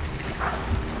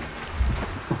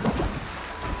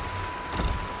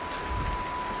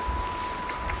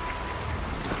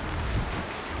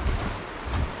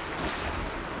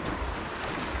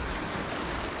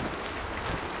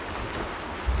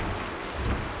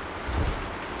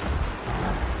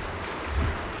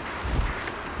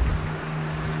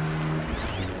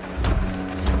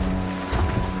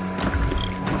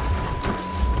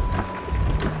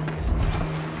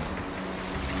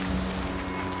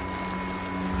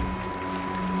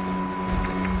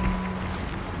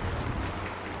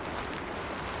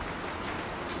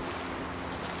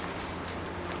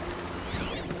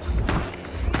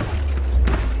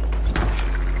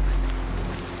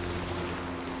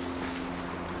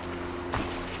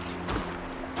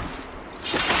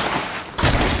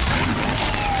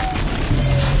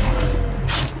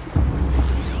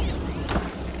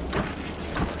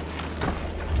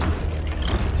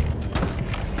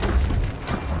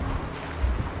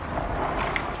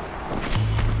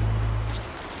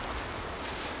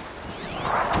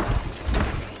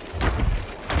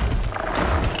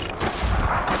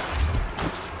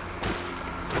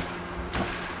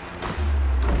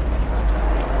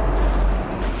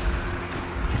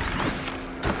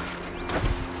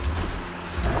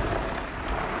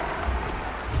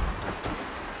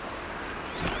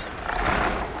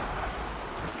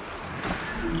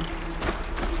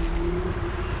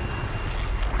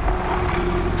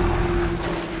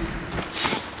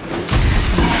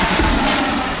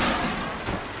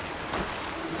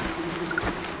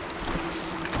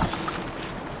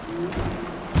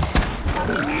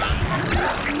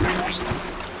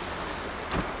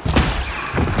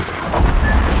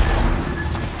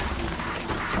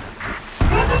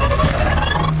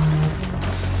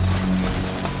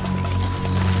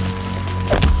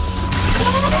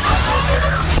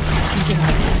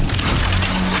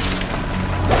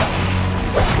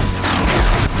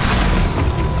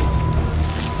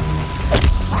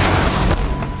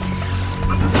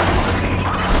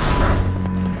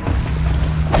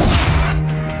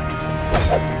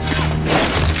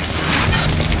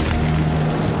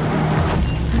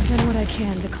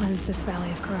 This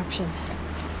valley of corruption.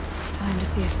 Time to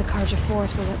see if the Carja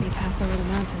Fort will let me pass over the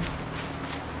mountains.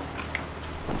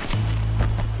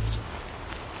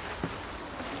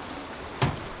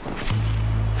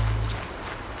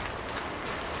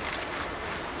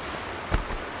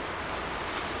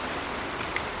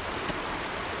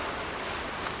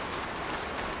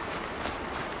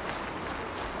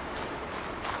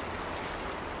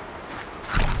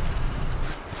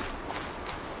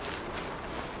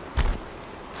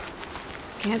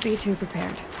 Can't be too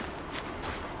prepared.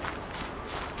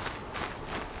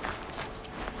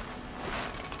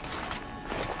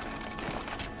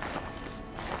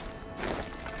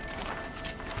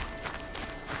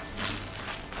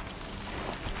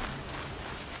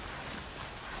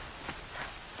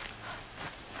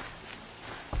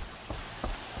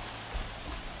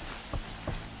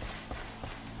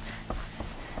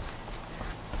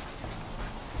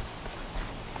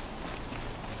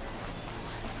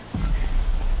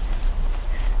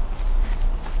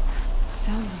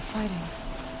 Sounds of fighting.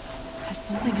 Has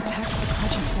something attacked the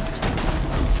Carja Fort?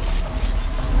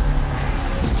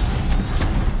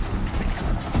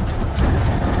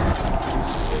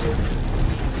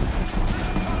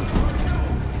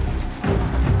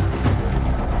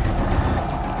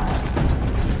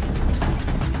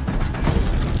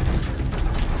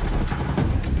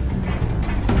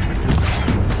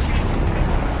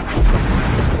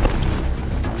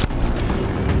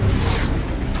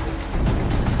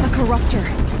 Corruptor.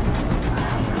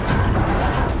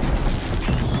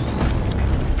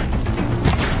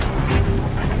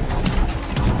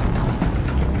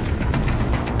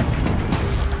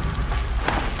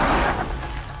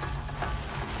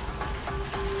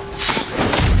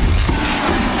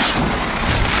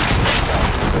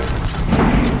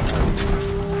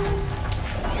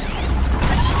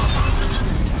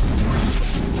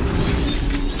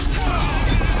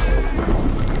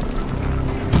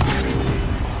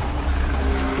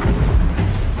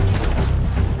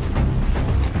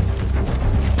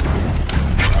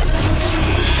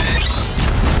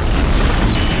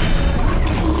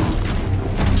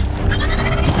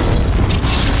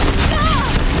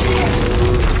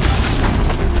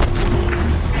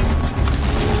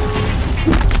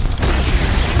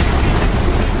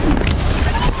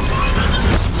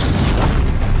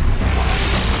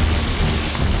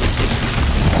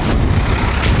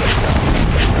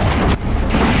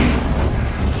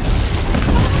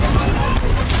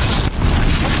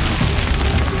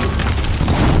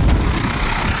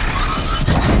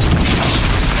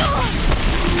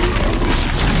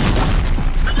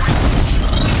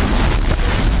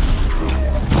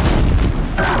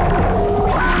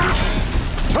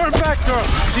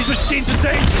 These machines are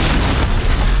dangerous!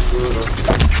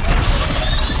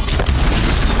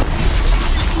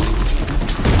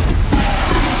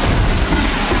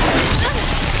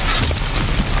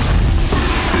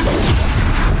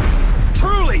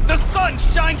 Truly, the sun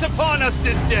shines upon us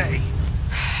this day!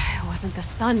 It wasn't the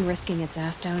sun risking its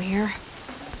ass down here.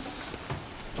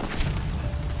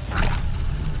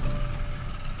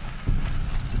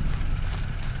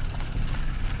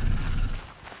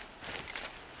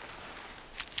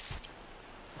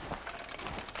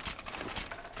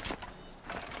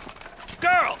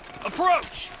 Girl,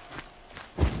 approach!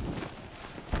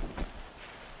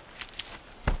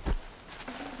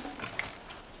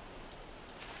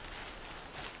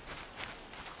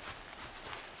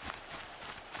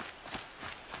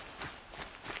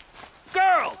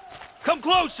 Girl, come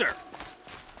closer!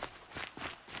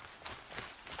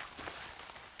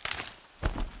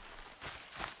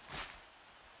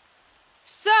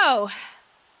 So,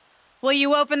 will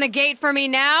you open the gate for me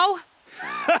now?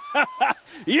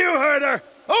 You heard her!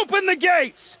 Open the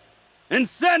gates! And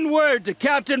send word to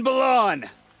Captain Balan!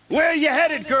 Where you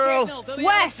headed, girl?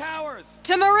 West!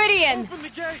 To Meridian! Open the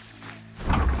gates!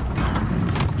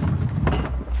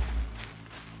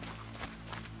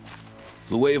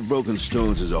 The Way of Broken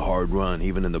Stones is a hard run,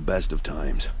 even in the best of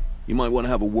times. You might want to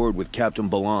have a word with Captain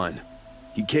Balan.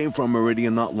 He came from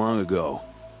Meridian not long ago.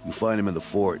 You'll find him in the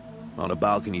fort, on a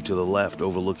balcony to the left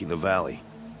overlooking the valley.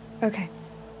 Okay,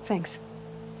 thanks.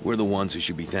 We're the ones who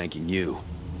should be thanking you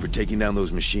for taking down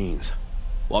those machines.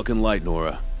 Walk in light,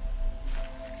 Nora.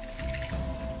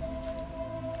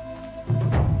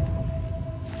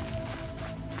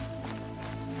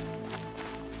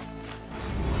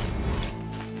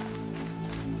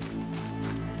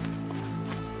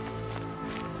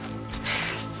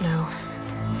 Snow.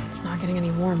 It's not getting any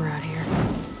warmer out here.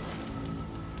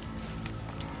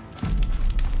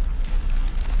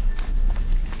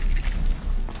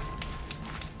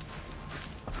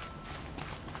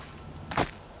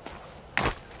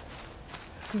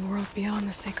 The world beyond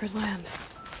the sacred land.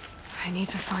 I need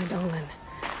to find Olin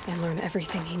and learn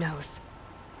everything he knows.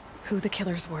 Who the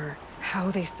killers were,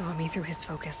 how they saw me through his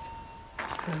focus,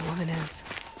 who the woman is,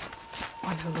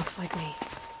 one who looks like me,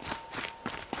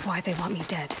 why they want me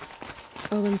dead.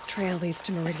 Olin's trail leads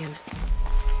to Meridian.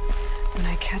 When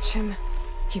I catch him,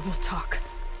 he will talk.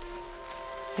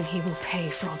 And he will pay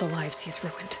for all the lives he's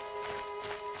ruined.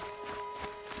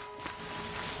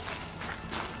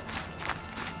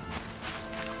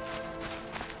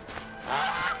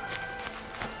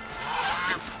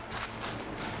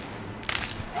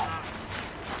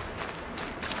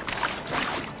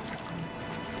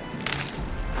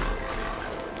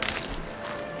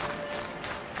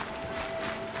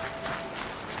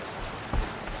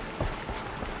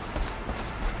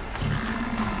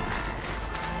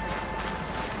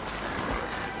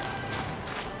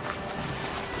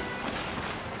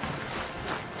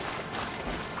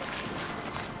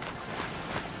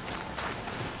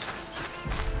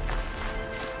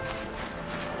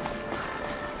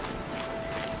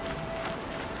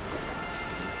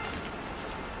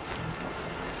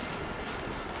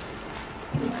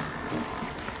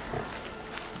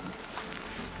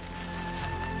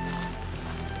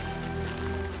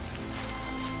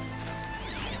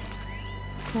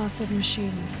 Lots of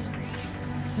machines.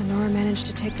 Lenora managed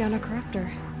to take down a corruptor.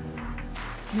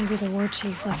 Maybe the war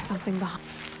chief left something behind.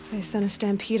 They sent a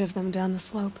stampede of them down the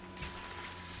slope.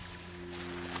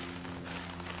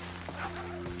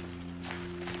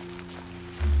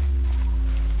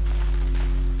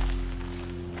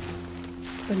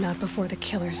 But not before the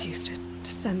killers used it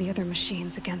to send the other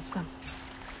machines against them.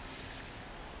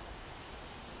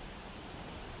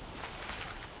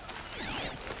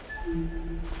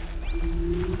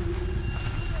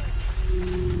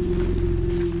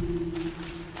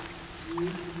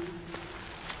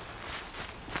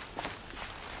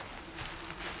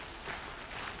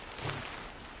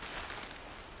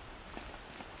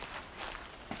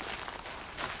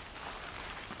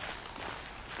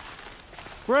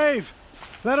 Brave!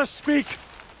 Let us speak!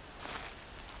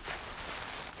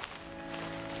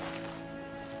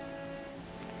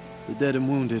 The dead and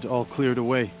wounded all cleared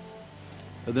away.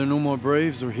 Are there no more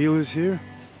Braves or healers here?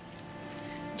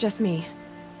 Just me.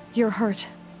 You're hurt.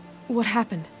 What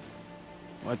happened?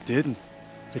 I didn't.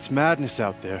 It's madness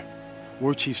out there.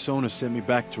 War Chief Sona sent me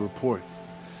back to report.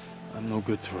 I'm no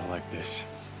good to her like this.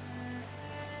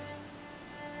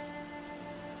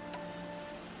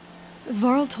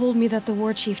 Varl told me that the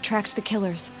war chief tracked the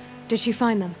killers. Did she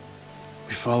find them?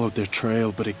 We followed their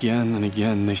trail, but again and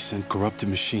again they sent corrupted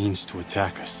machines to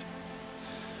attack us.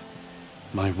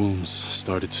 My wounds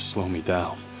started to slow me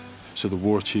down. So the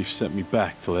war chief sent me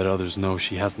back to let others know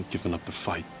she hasn't given up the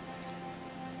fight.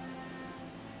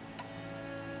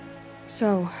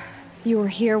 So, you were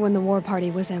here when the war party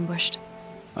was ambushed?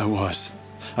 I was.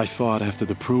 I thought after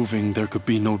the proving there could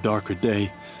be no darker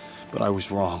day, but I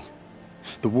was wrong.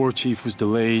 The war chief was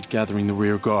delayed gathering the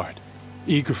rear guard.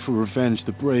 Eager for revenge,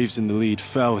 the braves in the lead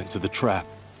fell into the trap.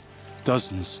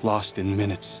 Dozens lost in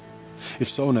minutes. If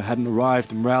Sona hadn't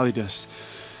arrived and rallied us,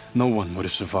 no one would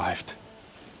have survived.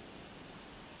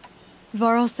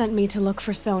 Varl sent me to look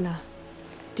for Sona.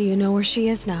 Do you know where she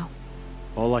is now?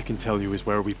 All I can tell you is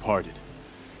where we parted.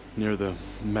 Near the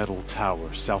metal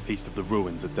tower, southeast of the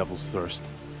ruins at Devil's Thirst.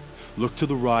 Look to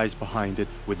the rise behind it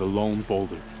with a lone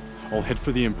boulder. I'll head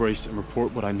for the Embrace and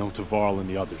report what I know to Varl and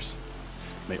the others.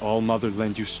 May All Mother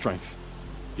lend you strength.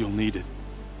 You'll need it,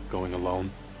 going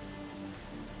alone.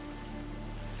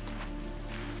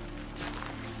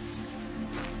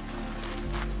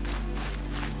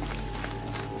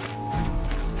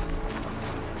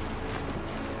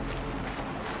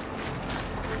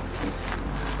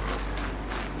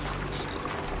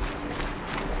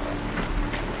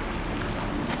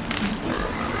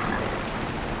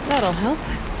 That'll help.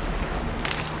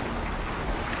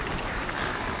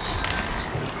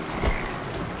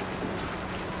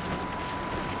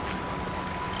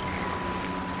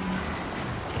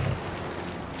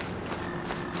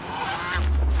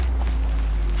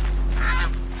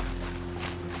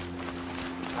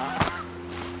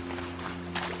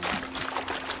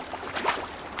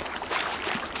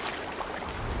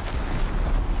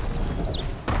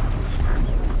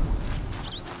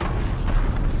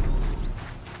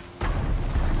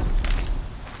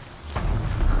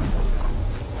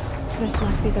 This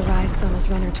must be the rise Sona's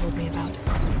runner told me about.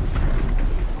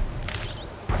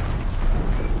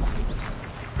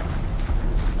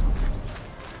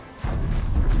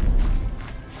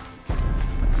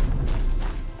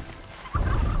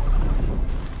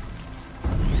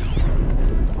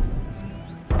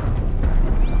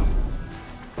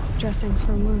 Dressings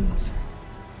for wounds.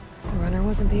 The runner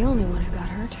wasn't the only one who got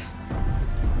hurt.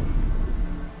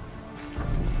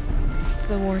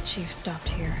 The war chief stopped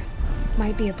here.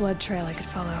 Might be a blood trail I could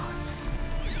follow.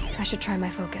 I should try my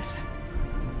focus.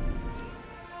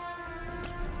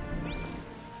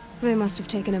 They must have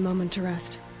taken a moment to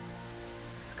rest.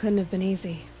 Couldn't have been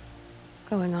easy,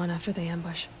 going on after the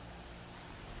ambush.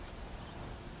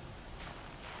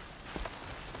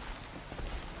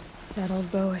 That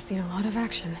old bow has seen a lot of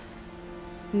action.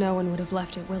 No one would have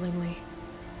left it willingly.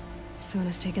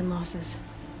 Sona's taken losses.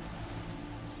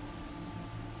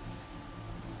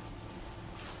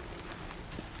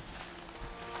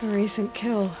 A recent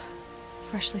kill.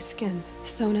 Freshly skinned.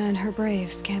 Sona and her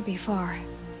braves can't be far.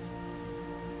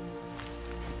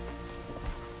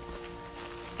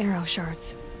 Arrow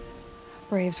shards.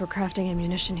 Braves were crafting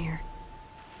ammunition here.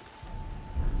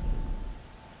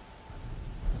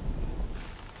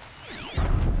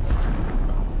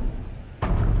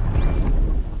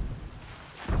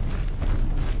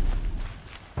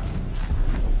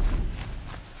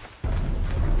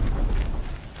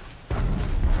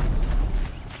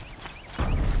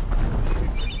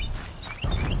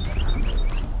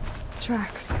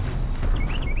 Tracks.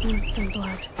 Roots and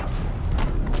blood.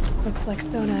 Looks like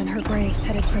Sona and her braves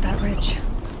headed for that ridge.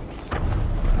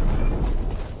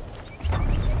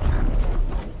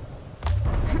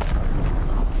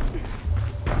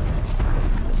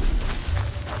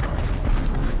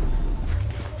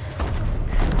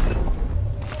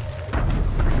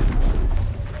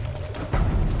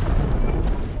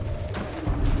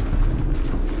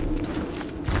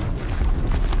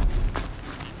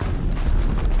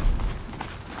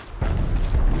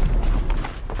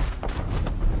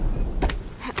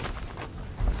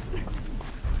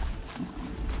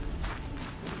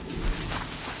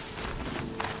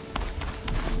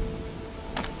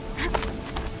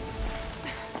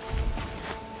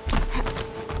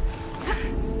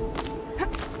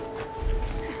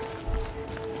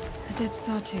 Dead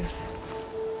sawtooth.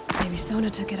 Maybe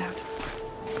Sona took it out.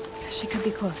 She could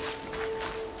be close.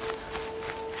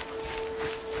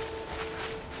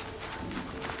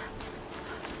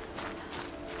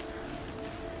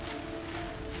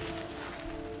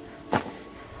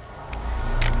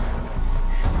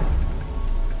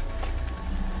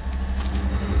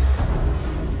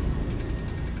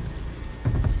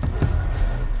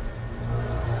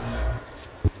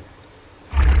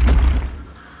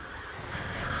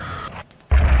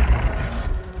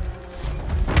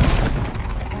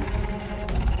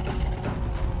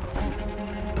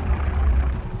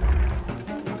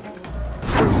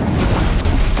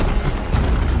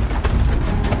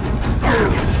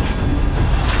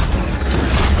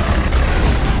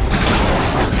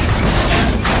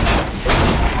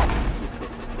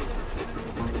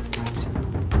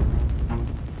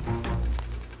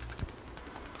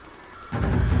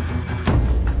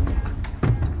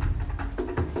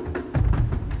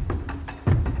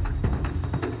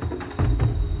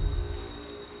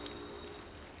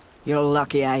 You're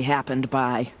lucky I happened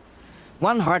by.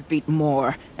 One heartbeat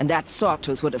more, and that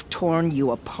sawtooth would have torn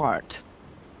you apart.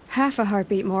 Half a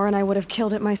heartbeat more and I would have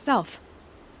killed it myself.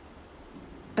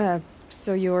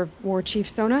 So you're War Chief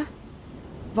Sona?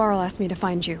 Varl asked me to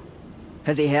find you.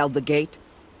 Has he held the gate?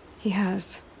 He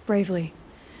has, bravely.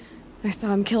 I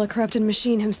saw him kill a corrupted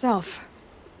machine himself.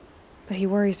 But he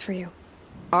worries for you.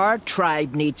 Our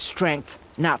tribe needs strength,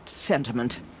 not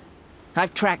sentiment.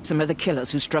 I've tracked some of the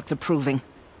killers who struck the Proving.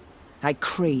 I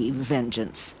crave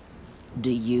vengeance.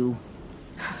 Do you?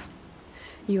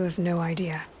 You have no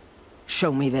idea.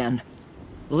 Show me then.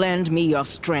 Lend me your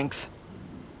strength.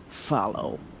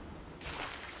 Follow.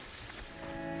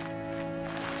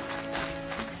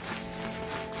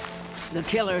 The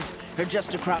killers are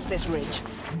just across this ridge,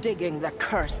 digging the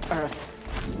cursed earth.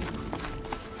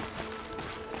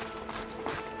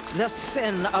 The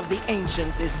sin of the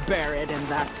ancients is buried in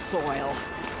that soil.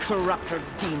 Corrupter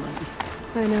demons.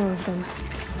 I know of them.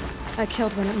 I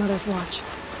killed one at Mother's Watch.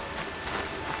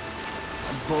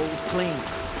 A bold claim.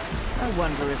 I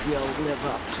wonder if you'll live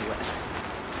up to it.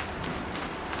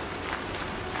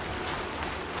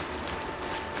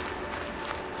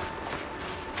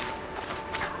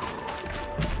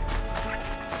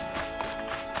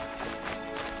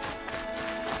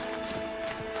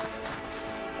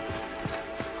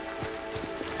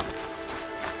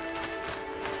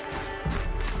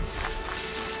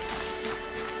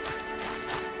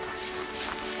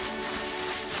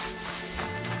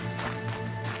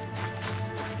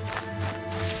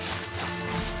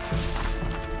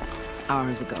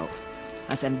 Hours ago,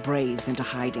 I sent Braves into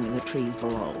hiding in the trees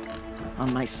below.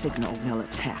 On my signal, they'll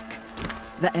attack.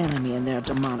 The enemy and their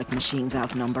demonic machines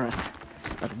outnumber us,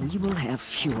 but we will have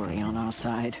fury on our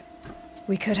side.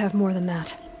 We could have more than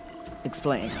that.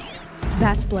 Explain.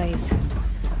 That's Blaze.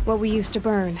 What we used to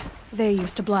burn, they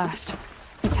used to blast.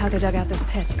 It's how they dug out this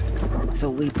pit. So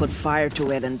we put fire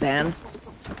to it and then?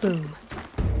 Boom.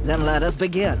 Then let us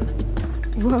begin.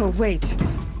 Whoa, wait.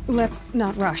 Let's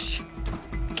not rush.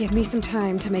 Give me some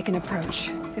time to make an approach.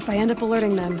 If I end up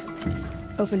alerting them,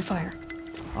 open fire.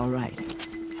 All right.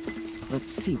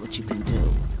 Let's see what you can do.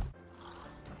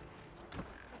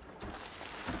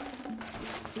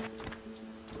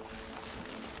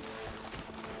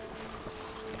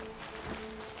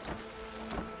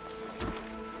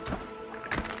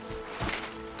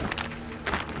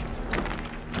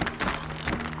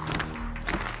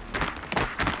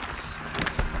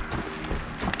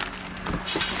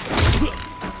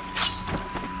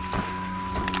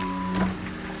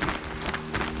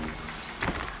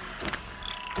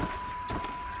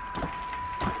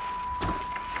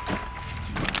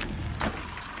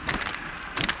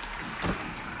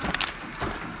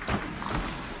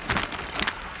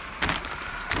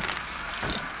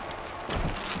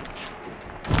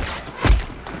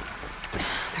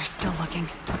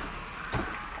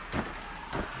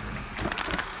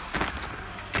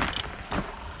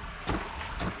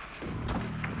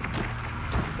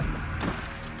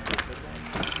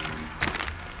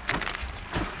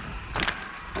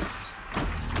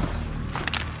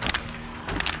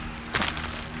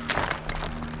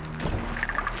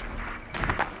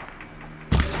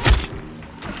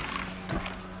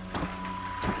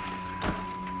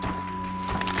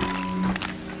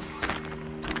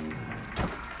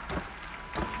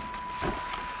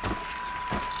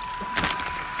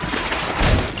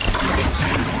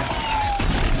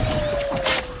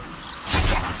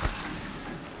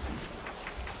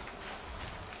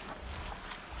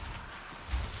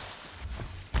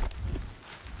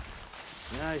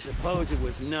 I suppose it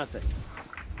was nothing.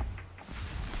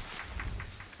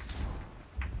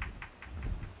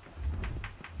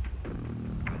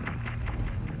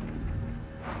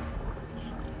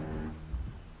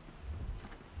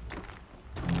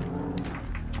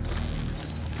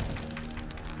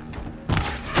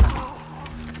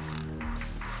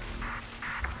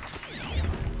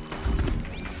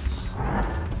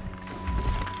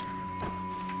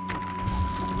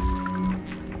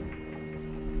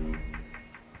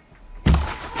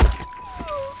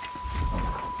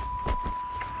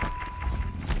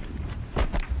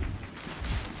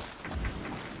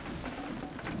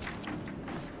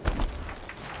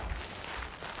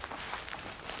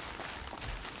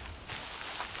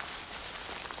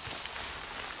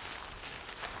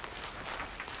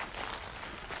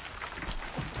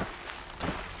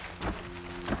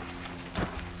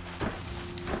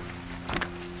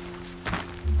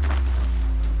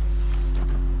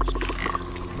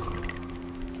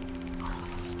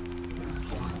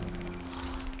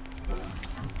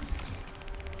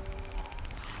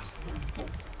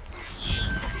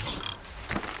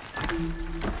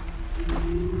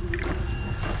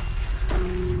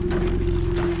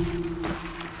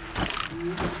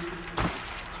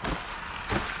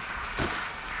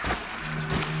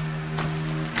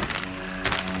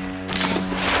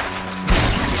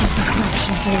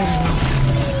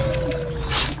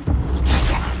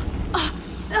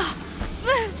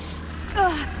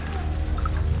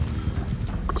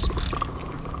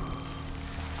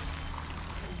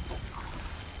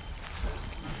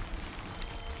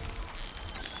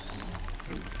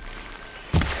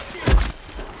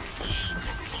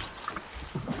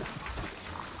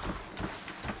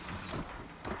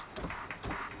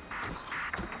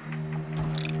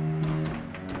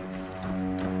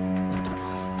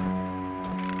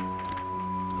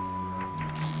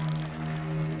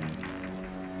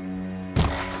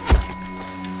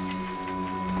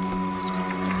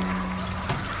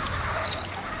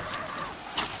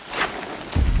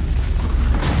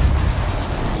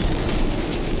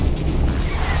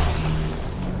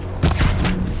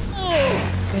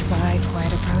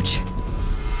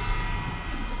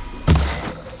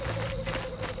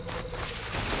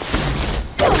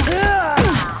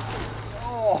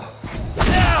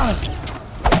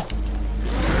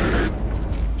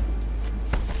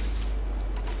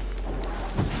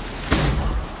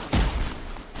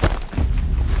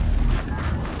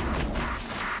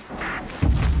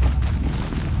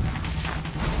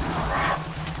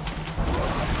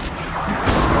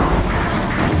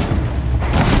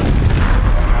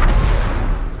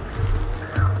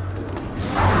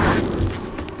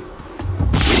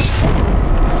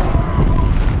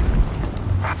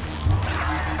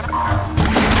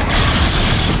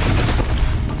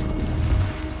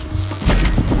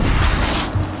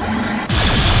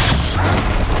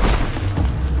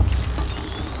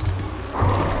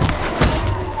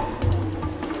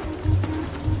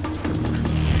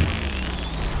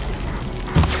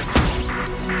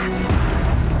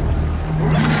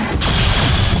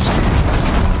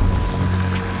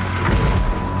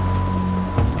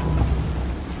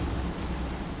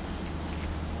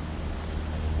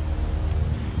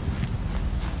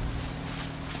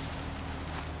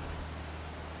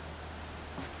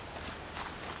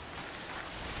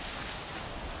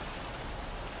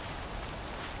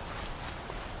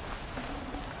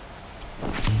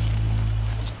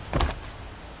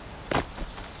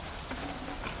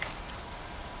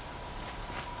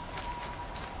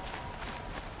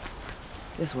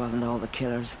 This wasn't all the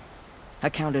killers.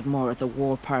 I counted more at the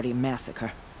War Party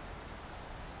massacre.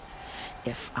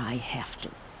 If I have to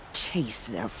chase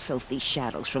their filthy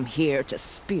shadows from here to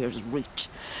Spear's Reach,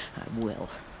 I will.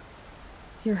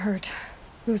 You're hurt.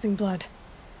 Losing blood.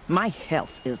 My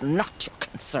health is not your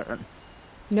concern.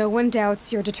 No one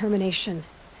doubts your determination,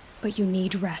 but you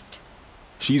need rest.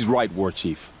 She's right, War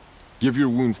Chief. Give your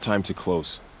wounds time to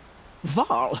close.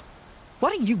 Varl,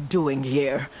 what are you doing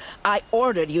here? I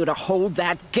ordered you to hold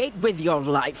that gate with your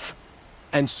life.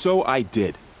 And so I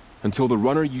did, until the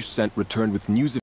runner you sent returned with news of